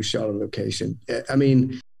places that we shot on location. I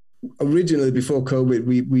mean, originally before COVID,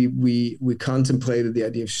 we contemplated the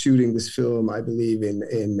idea of shooting this film, I believe,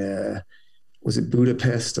 in was it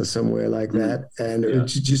Budapest or somewhere like that? And it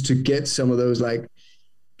was just to get some of those like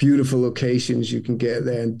beautiful locations you can get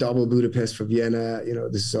there, and double Budapest for Vienna. You know,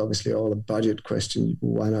 this is obviously all a budget question.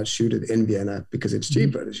 Why not shoot it in Vienna? Because it's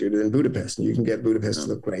cheaper to shoot it in Budapest, and you can get Budapest to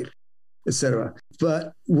look great, etc.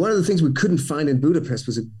 But one of the things we couldn't find in Budapest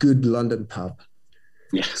was a good London pub.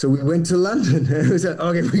 Yeah. So we went to London, and we said,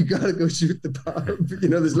 okay, we got to go shoot the pub. You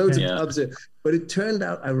know, there's loads of pubs there. But it turned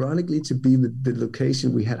out, ironically, to be the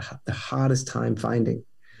location we had the hardest time finding.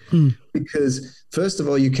 Because first of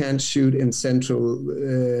all, you can't shoot in central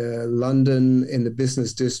London in the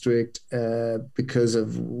business district because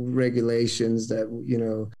of regulations that, you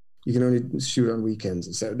know, you can only shoot on weekends.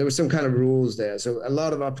 And so there were some kind of rules there. So a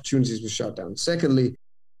lot of opportunities were shut down. Secondly,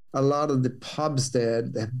 a lot of the pubs there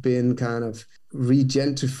have been kind of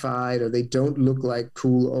regentrified, or they don't look like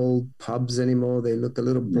cool old pubs anymore. They look a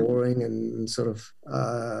little boring and sort of,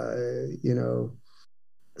 you know.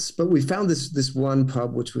 But we found this one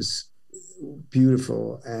pub which was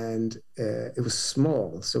beautiful, and it was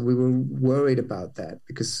small. So we were worried about that,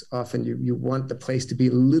 because often you want the place to be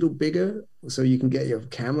a little bigger so you can get your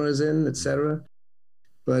cameras in, etc.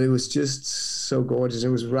 But it was just so gorgeous. It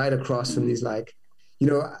was right across from these, like, you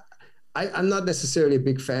know, I'm not necessarily a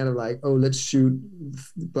big fan of like, oh, let's shoot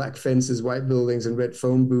black fences, white buildings, and red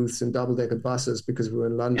phone booths and double-decker buses because we were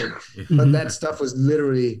in London. But that stuff was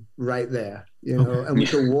literally right there, you know, and we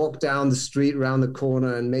could walk down the street around the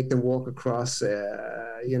corner and make them walk across,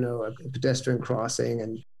 you know, a pedestrian crossing.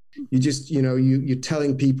 And you just, you know, you're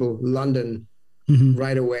telling people London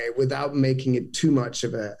right away without making it too much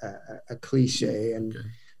of a cliche. And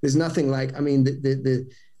there's nothing like, I mean,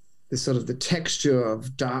 the sort of the texture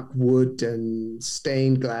of dark wood and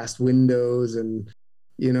stained glass windows, and,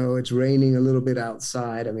 you know, it's raining a little bit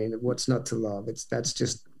outside. I mean, what's not to love? That's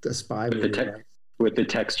just a spy movie. With the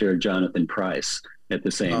texture of Jonathan Pryce at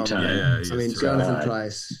the same time. Yeah, I mean, Jonathan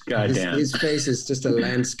Pryce, his face is just a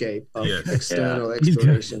landscape of external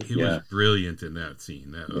exploration. He was brilliant in that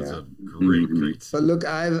scene. That was a great scene. But look,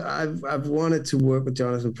 I've wanted to work with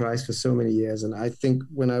Jonathan Pryce for so many years, and I think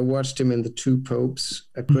when I watched him in The Two Popes,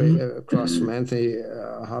 across from Anthony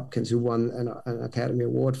Hopkins, who won an Academy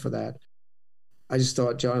Award for that, I just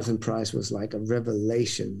thought Jonathan Pryce was like a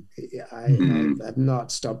revelation. I've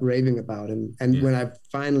not stopped raving about him. And when I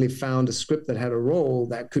finally found a script that had a role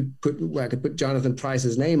where I could put Jonathan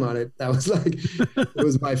Pryce's name on it, that was like, it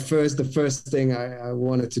was the first thing I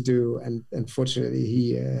wanted to do. And fortunately,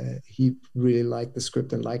 he really liked the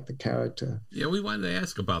script and liked the character. Yeah, we wanted to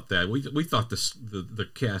ask about that. We thought the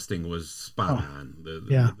casting was spot on.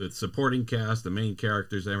 The supporting cast, the main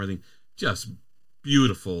characters, everything, just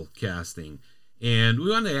beautiful casting. And we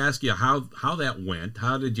wanted to ask you how that went.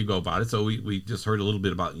 How did you go about it? So we just heard a little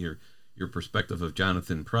bit about your perspective of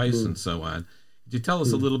Jonathan Pryce and so on. Could you tell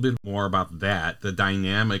us a little bit more about that, the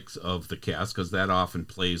dynamics of the cast, because that often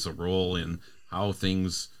plays a role in how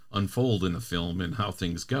things unfold in a film and how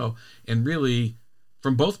things go, and really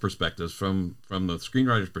from both perspectives, from the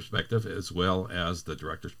screenwriter's perspective as well as the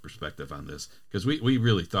director's perspective on this, because we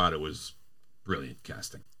really thought it was brilliant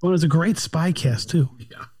casting. Well, it was a great spy cast too.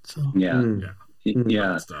 Yeah. So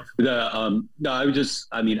Yeah. Stuff. This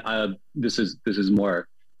is more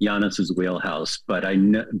Janos's wheelhouse, but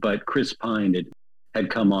Chris Pine had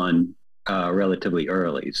come on relatively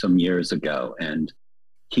early, some years ago, and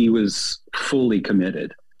he was fully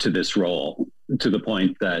committed to this role, to the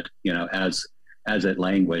point that, you know, as it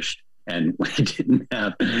languished and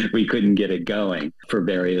we couldn't get it going for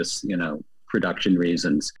various, you know, production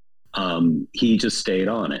reasons. He just stayed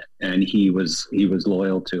on it, and he was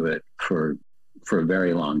loyal to it for a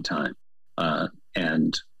very long time.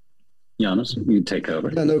 And Janos, you take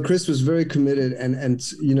over. Yeah, no, Chris was very committed, and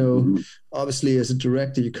you know, obviously as a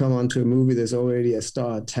director, you come onto a movie, there's already a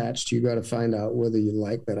star attached. You got to find out whether you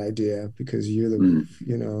like that idea, because you're the,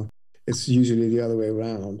 you know, it's usually the other way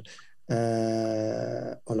around,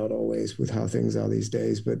 or not always with how things are these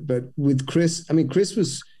days. But with Chris, I mean,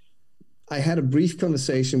 I had a brief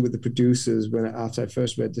conversation with the producers after I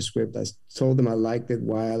first read the script. I told them I liked it,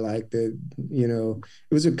 why I liked it. You know,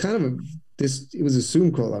 it was it was a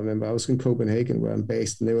Zoom call. I remember I was in Copenhagen, where I'm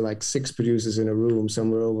based, and there were like 6 producers in a room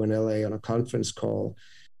somewhere over in LA on a conference call.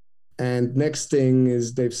 And next thing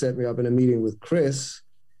is they've set me up in a meeting with Chris,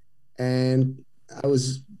 and I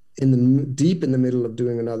was deep in the middle of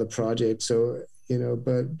doing another project. So, you know,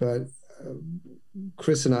 but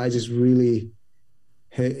Chris and I just really,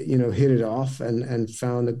 you know, hit it off and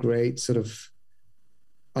found a great sort of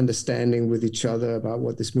understanding with each other about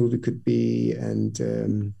what this movie could be.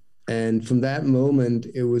 And from that moment,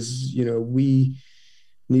 it was, you know, we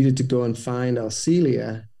needed to go and find our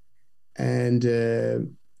Celia. And I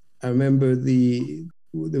remember there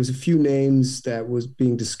was a few names that was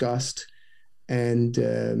being discussed. And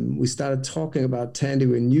we started talking about Thandie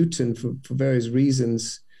Newton for various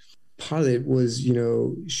reasons. Part of it was, you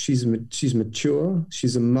know, she's mature,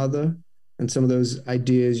 she's a mother, and some of those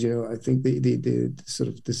ideas, you know, I think the sort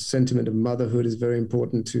of the sentiment of motherhood is very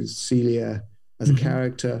important to Celia as a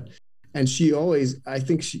character. And she always, I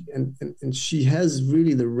think she has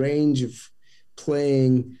really the range of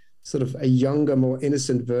playing sort of a younger, more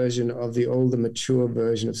innocent version of the older, mature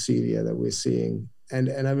version of Celia that we're seeing. And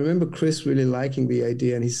I remember Chris really liking the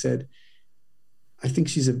idea, and he said, I think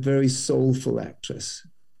she's a very soulful actress.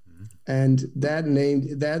 And that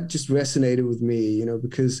just resonated with me, you know,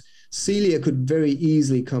 because Celia could very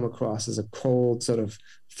easily come across as a cold sort of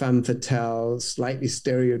femme fatale, slightly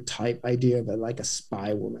stereotype idea of like a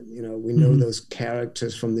spy woman. You know, we know those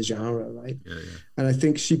characters from the genre, right? Yeah. And I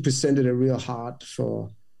think she presented a real heart for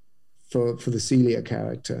the Celia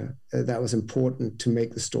character that was important to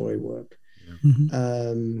make the story work.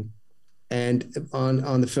 Mhm. And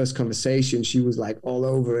on the first conversation, she was like all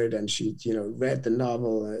over it, and she, read the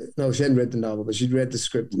novel. No, she hadn't read the novel, but she'd read the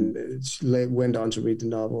script, and she went on to read the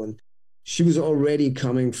novel. And she was already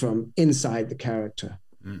coming from inside the character,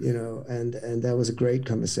 and that was a great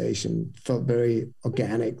conversation. Felt very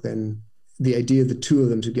organic. Then the idea of the two of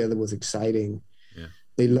them together was exciting. Yeah.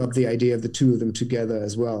 They loved the idea of the two of them together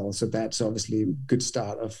as well. So that's obviously a good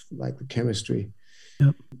start of like the chemistry.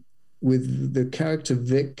 Yep. With the character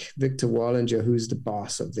Victor Wallinger, who's the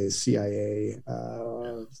boss of the CIA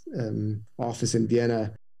office in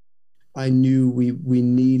Vienna, I knew we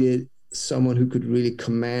needed someone who could really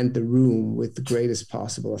command the room with the greatest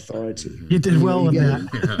possible authority. You did well with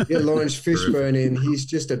that. Yeah, Lawrence Fishburne in, he's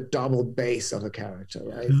just a double bass of a character,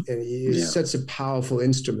 right? And he's such a powerful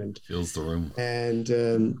instrument. Fills the room. And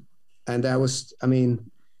that was,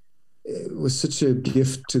 it was such a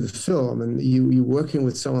gift to the film. And you working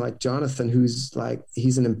with someone like Jonathan, who's like,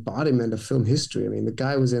 he's an embodiment of film history. The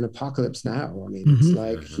guy was in Apocalypse Now. It's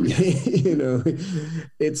like,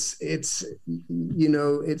 it's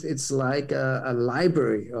like a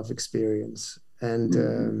library of experience.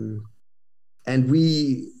 And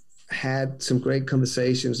we had some great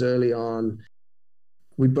conversations early on.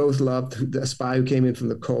 We both loved A Spy Who Came In From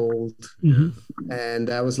the Cold. And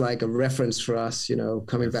that was like a reference for us,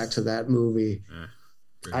 coming back to that movie.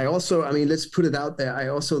 I also, let's put it out there. I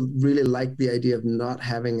also really liked the idea of not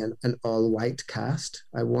having an all-white cast.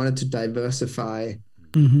 I wanted to diversify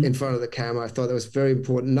in front of the camera. I thought that was very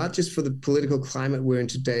important, not just for the political climate we're in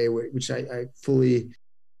today, which I fully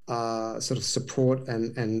sort of support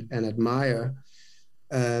and admire,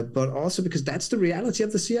 but also because that's the reality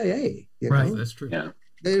of the CIA. Right, that's true. Yeah.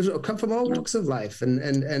 They come from all walks of life, and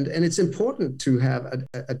it's important to have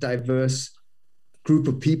a diverse group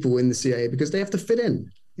of people in the CIA because they have to fit in.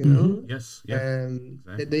 Yes. Yeah.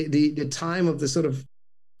 Exactly. The time of the sort of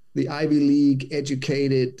the Ivy League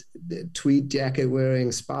educated tweed jacket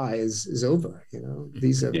wearing spy is over.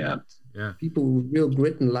 These are people with real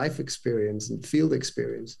grit and life experience and field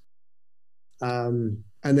experience.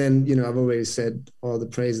 And then, I've already said all the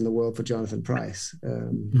praise in the world for Jonathan Pryce.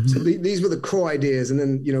 So these were the core ideas. And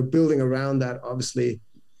then, building around that, obviously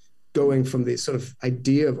going from the sort of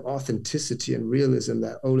idea of authenticity and realism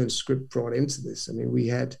that Olin's script brought into this. I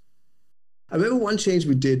remember one change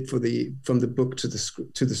we did from the book to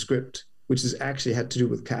the script, which is actually had to do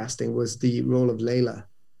with casting, was the role of Layla,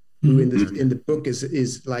 who in the book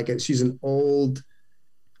is like, she's an old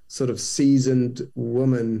sort of seasoned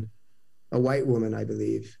woman, a white woman, I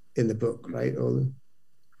believe, in the book, right, Olin?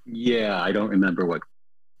 Yeah, I don't remember her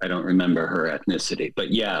ethnicity,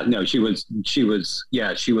 but she was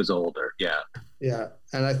older. Yeah. Yeah.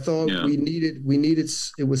 And I thought we needed,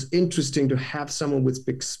 it was interesting to have someone with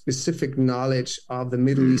specific knowledge of the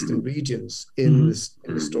Middle Eastern regions in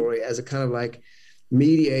the story as a kind of like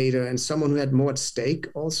mediator and someone who had more at stake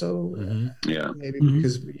also. Maybe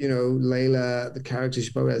because, Layla, the character,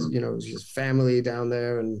 she probably has, she has family down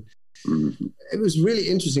there, and it was really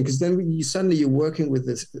interesting because then you're working with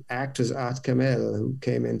this actress Art Kamel, who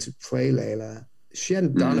came in to play Layla. She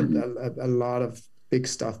hadn't done a lot of big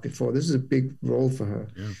stuff before. This is a big role for her.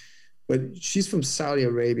 But she's from Saudi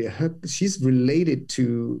Arabia. She's related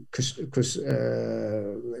to Khashoggi.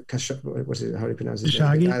 How do you pronounce his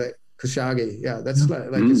name? Khashoggi. Yeah, that's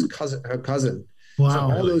like his cousin, her cousin. Wow.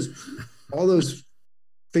 So all those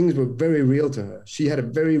things were very real to her. She had a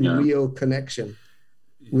very real connection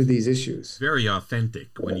with these issues. Very authentic.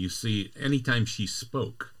 When you see, anytime she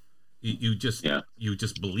spoke, you just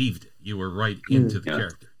believed it. You were right into the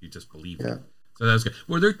character. You just believed it. So that was good.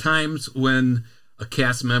 Were there times when a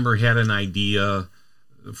cast member had an idea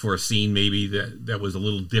for a scene maybe that was a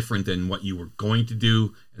little different than what you were going to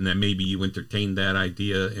do, and that maybe you entertained that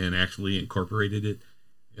idea and actually incorporated it?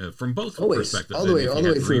 From both perspectives, all the way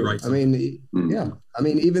through.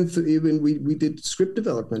 Even we did script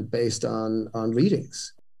development based on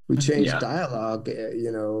readings. We changed dialogue, a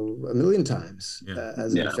million times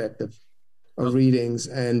as an effect of readings.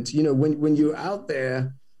 And when you're out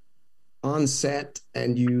there on set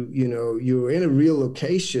and you're in a real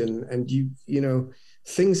location and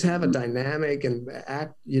things have a dynamic and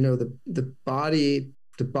act.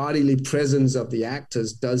 The bodily presence of the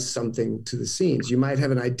actors does something to the scenes. You might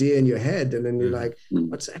have an idea in your head, and then you're like,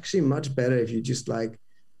 it's actually much better if you just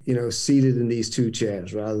seated in these two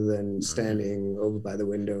chairs rather than standing over by the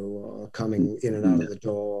window or coming in and out of the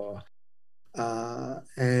door. I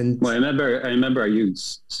remember you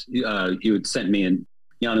had sent me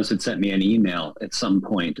Janos had sent me an email at some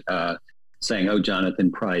point saying,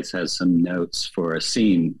 Jonathan Pryce has some notes for a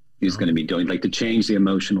scene he's going to be doing, like to change the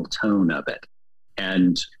emotional tone of it.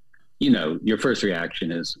 And, your first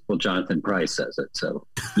reaction is, well, Jonathan Pryce says it, so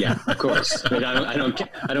yeah, of course. But I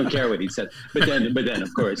don't care what he said. But then,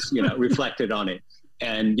 of course, reflected on it,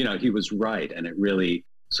 and he was right, and it really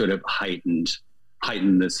sort of heightened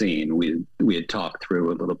the scene. We had talked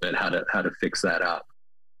through a little bit how to fix that up,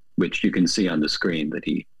 which you can see on the screen that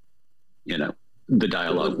he, the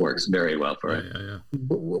dialogue works very well for it. Yeah.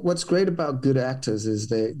 What's great about good actors is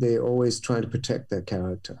they always try to protect their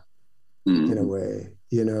character in a way,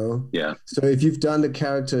 Yeah. So if you've done the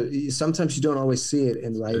character, sometimes you don't always see it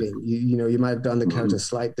in writing. You might have done the character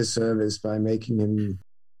slight disservice by making him,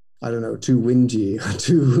 I don't know, too whingy or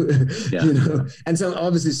too, And so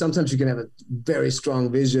obviously sometimes you can have a very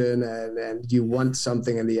strong vision and you want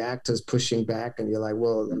something and the actor's pushing back and you're like,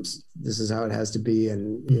 well, this is how it has to be.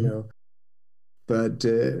 And, but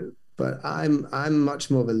I'm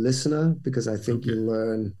much more of a listener because I think you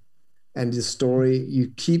learn, and the story,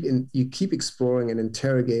 you keep exploring and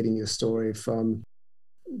interrogating your story from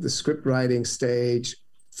the script writing stage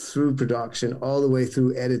through production, all the way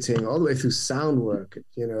through editing, all the way through sound work,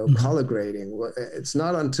 color grading. It's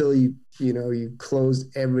not until you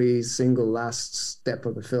closed every single last step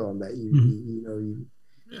of the film that you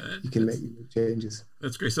can make changes.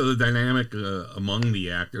 That's great. So the dynamic among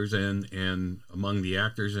the actors and among the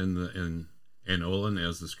actors and Olin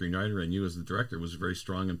as the screenwriter and you as the director was very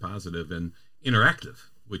strong and positive and interactive,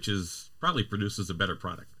 which probably produces a better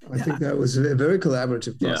product. I think that was a very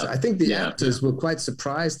collaborative process. Yeah. I think the actors were quite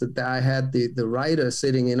surprised that I had the writer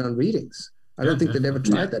sitting in on readings. I don't think they'd ever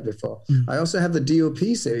tried that before. I also have the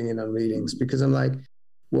DOP sitting in on readings because I'm like,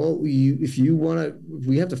 well, if you want to,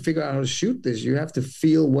 we have to figure out how to shoot this. You have to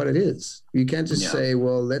feel what it is. You can't just say,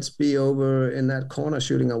 well, let's be over in that corner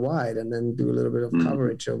shooting a wide and then do a little bit of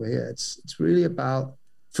coverage over here. It's really about,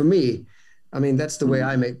 for me, I mean, that's the way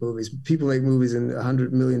I make movies. People make movies in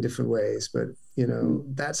 100 million different ways, but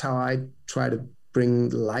that's how I try to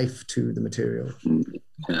bring life to the material.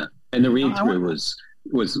 Yeah, and the read through was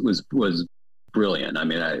brilliant. I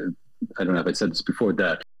mean, I don't know if I said this before.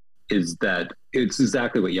 That it's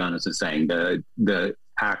exactly what Janos is saying. The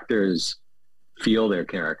actors feel their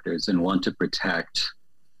characters and want to protect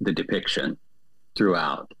the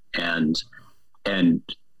throughout, and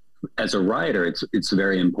as a writer, it's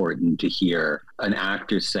very important to hear an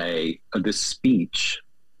actor say, this speech,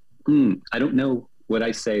 I don't know, would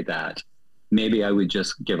I say that? Maybe I would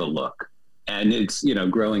just give a look. And it's,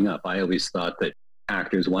 growing up, I always thought that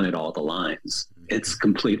actors wanted all the lines. It's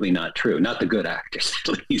completely not true. Not the good actors,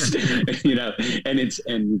 at least, and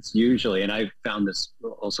it's usually, and I found this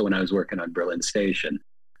also when I was working on Berlin Station,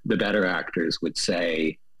 the better actors would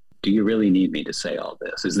say, do you really need me to say all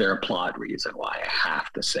this? Is there a plot reason why I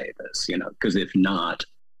have to say this? Because if not,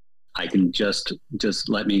 I can just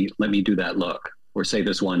let me do that look or say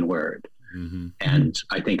this one word, and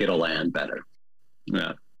I think it'll land better.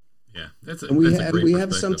 Yeah.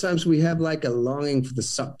 Sometimes we have like a longing for the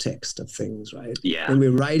subtext of things, right? Yeah. When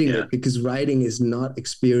we're writing it, because writing is not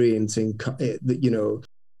experiencing,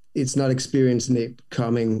 it's not experiencing it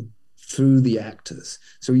coming through the actors.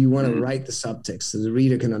 So you want to write the subtext so the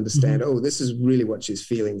reader can understand, oh, this is really what she's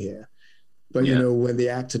feeling here. But, when the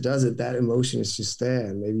actor does it, that emotion is just there.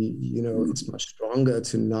 And maybe, it's much stronger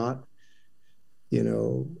to not,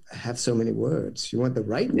 have so many words. You want the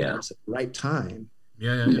right words at the right time.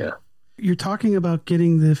 Yeah. You're talking about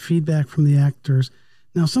getting the feedback from the actors.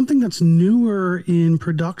 Now, something that's newer in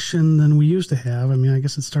production than we used to have, I mean, I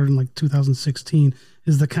guess it started in like 2016,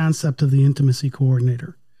 is the concept of the intimacy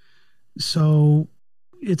coordinator. So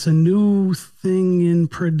it's a new thing in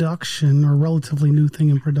production, or relatively new thing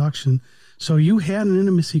in production. So you had an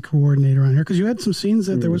intimacy coordinator on here because you had some scenes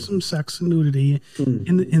that there was some sex and nudity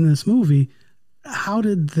in this movie. How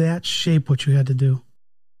did that shape what you had to do?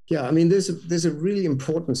 Yeah, I mean, there's a really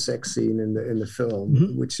important sex scene in the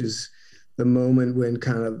film, which is the moment when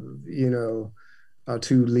kind of, our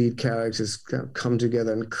two lead characters kind of come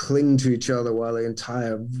together and cling to each other while the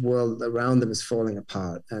entire world around them is falling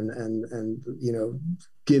apart and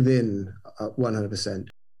give in 100%.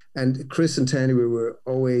 And Chris and Tandy, we were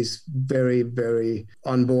always very, very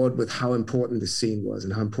on board with how important the scene was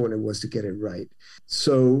and how important it was to get it right.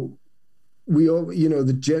 So we all,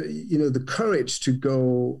 the courage to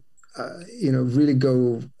go, really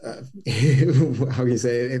go, how can you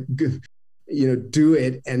say it, do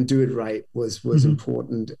it and do it right was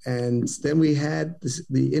important. And then we had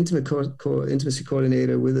the intimacy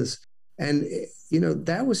coordinator with us. And,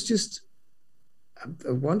 that was just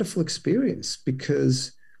a wonderful experience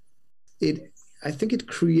because I think it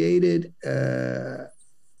created, a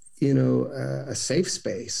safe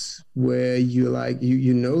space where you're like,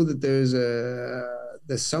 that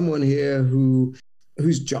there's someone here who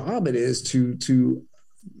whose job it is to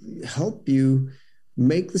help you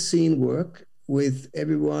make the scene work with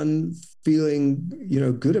everyone feeling,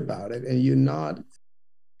 good about it, and you're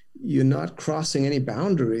not crossing any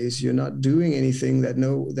boundaries. You're not doing anything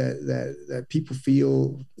that people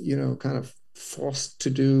feel, kind of forced to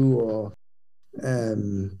do, or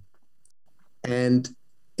and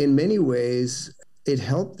in many ways it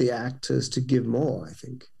helped the actors to give more, I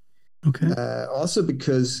think. Okay. Also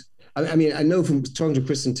because I mean, I know from talking to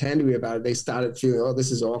Kristen Tanduy about it, they started feeling, oh, this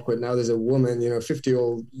is awkward. Now there's a woman,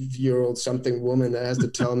 50-year-old something woman that has to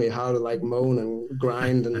tell me how to like moan and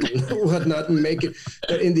grind and whatnot and make it.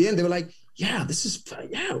 But in the end, they were like, yeah, this is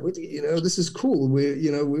cool.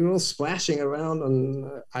 We're all splashing around, and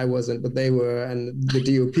I wasn't, but they were, and the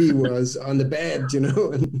DOP was on the bed,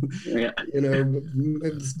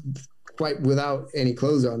 quite without any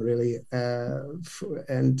clothes on, really,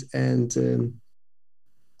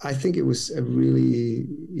 I think it was a really,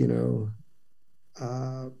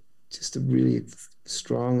 just a really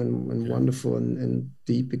strong and wonderful and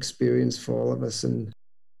deep experience for all of us. And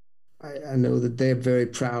I know that they're very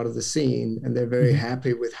proud of the scene, and they're very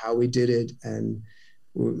happy with how we did it. And,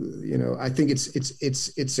 I think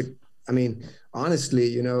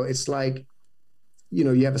honestly, it's like,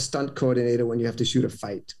 you have a stunt coordinator when you have to shoot a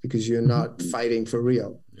fight because you're not fighting for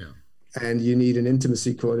real. Yeah. And you need an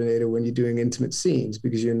intimacy coordinator when you're doing intimate scenes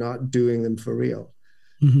because you're not doing them for real.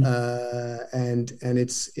 And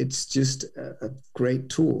it's just a great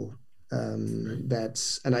tool.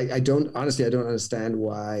 I don't understand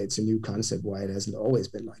why it's a new concept, why it hasn't always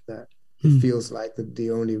been like that. It feels like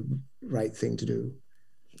the only right thing to do.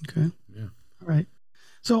 Okay. Yeah. All right.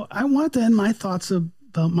 So I wanted to end my thoughts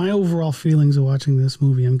about my overall feelings of watching this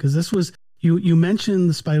movie, because this was, you mentioned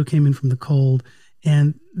The Spy Who Came In From the Cold.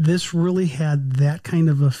 And this really had that kind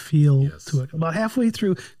of a feel to it. About halfway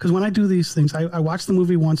through, because when I do these things, I watched the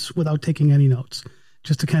movie once without taking any notes,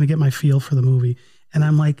 just to kind of get my feel for the movie. And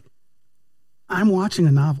I'm like, I'm watching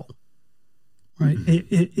a novel, right?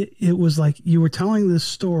 It was like you were telling this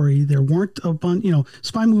story. There weren't a bunch,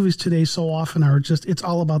 spy movies today so often are just, it's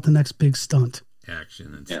all about the next big stunt.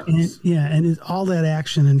 Action and stuff. And it's all that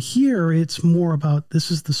action. And here it's more about,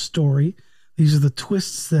 this is the story. These are the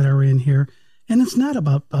twists that are in here. And it's not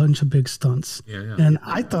about a bunch of big stunts. And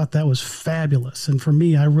I thought that was fabulous. And for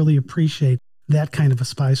me, I really appreciate that kind of a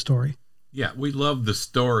spy story. Yeah, we love the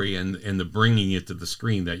story and the bringing it to the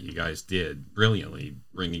screen that you guys did brilliantly,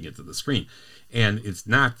 bringing it to the screen. And it's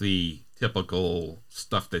not the typical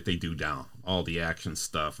stuff that they do now, all the action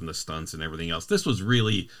stuff and the stunts and everything else. This was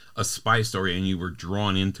really a spy story, and you were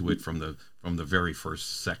drawn into it from the very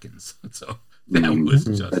first seconds. So that was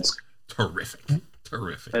just terrific.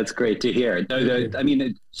 Terrific. That's great to hear. I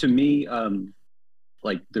mean, to me,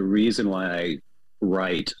 like the reason why I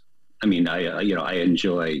write, I mean, I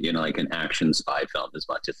enjoy, like an action spy film as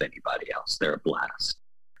much as anybody else. They're a blast.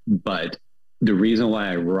 But the reason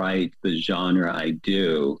why I write the genre I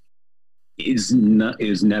do is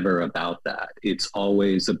never about that. It's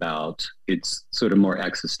always about, it's sort of more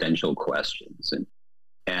existential questions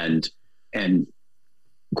and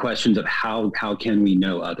questions of how can we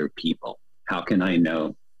know other people? How can I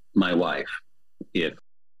know my wife if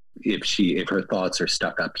her thoughts are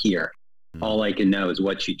stuck up here? All I can know is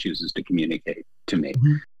what she chooses to communicate to me.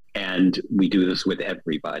 And we do this with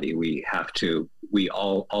everybody. We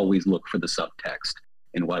always look for the subtext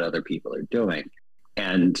in what other people are doing.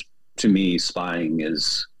 And to me, spying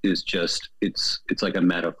is just, it's like a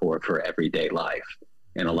metaphor for everyday life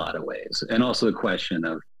in a lot of ways. And also the question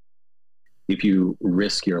of, if you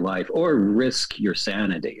risk your life or risk your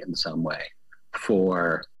sanity in some way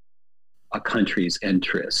for a country's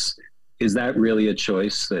interests, is that really a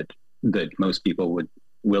choice that most people would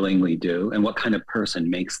willingly do? And what kind of person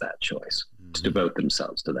makes that choice to devote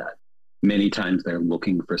themselves to that? Many times they're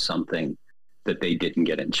looking for something that they didn't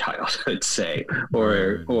get in childhood, say,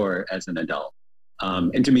 or as an adult.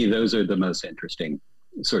 And to me, those are the most interesting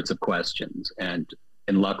sorts of questions. And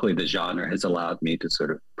luckily the genre has allowed me to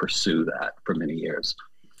sort of pursue that for many years.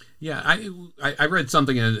 Yeah, I read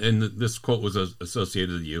something, and this quote was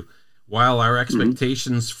associated with you. While our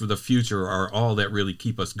expectations for the future are all that really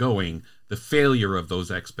keep us going, the failure of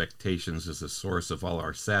those expectations is the source of all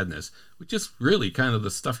our sadness, which is really kind of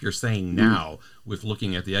the stuff you're saying now with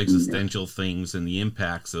looking at the existential things and the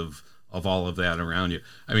impacts of all of that around you.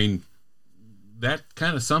 I mean, that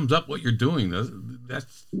kind of sums up what you're doing.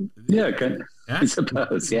 I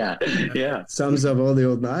suppose. Yeah. Sums up All the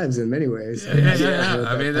Old Knives in many ways. Yeah.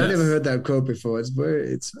 I mean, I've never heard that quote before. It's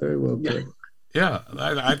very well put. Yeah,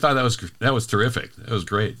 I thought that was terrific. That was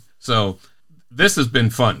great. So This has been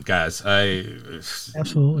fun, guys.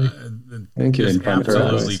 Absolutely. Thank you. It's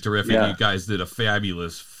absolutely terrific. Yeah. You guys did a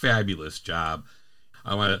fabulous job.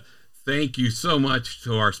 I want to thank you so much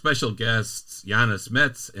to our special guests, Janus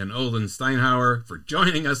Metz and Olin Steinhauer, for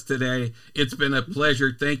joining us today. It's been a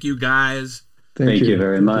pleasure. Thank you, guys. Thank you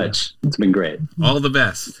very much. It's been great. All the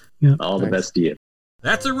best. All the best to you.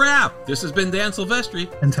 That's a wrap. This has been Dan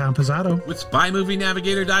Silvestri And Tom Pizzato with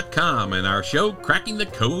SpyMovieNavigator.com and our show, Cracking the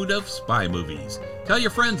Code of Spy Movies. Tell your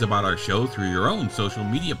friends about our show through your own social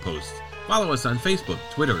media posts. Follow us on Facebook,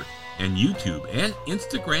 Twitter, and YouTube, and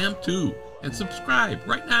Instagram too. And subscribe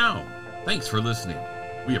right now. Thanks for listening.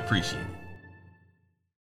 We appreciate it.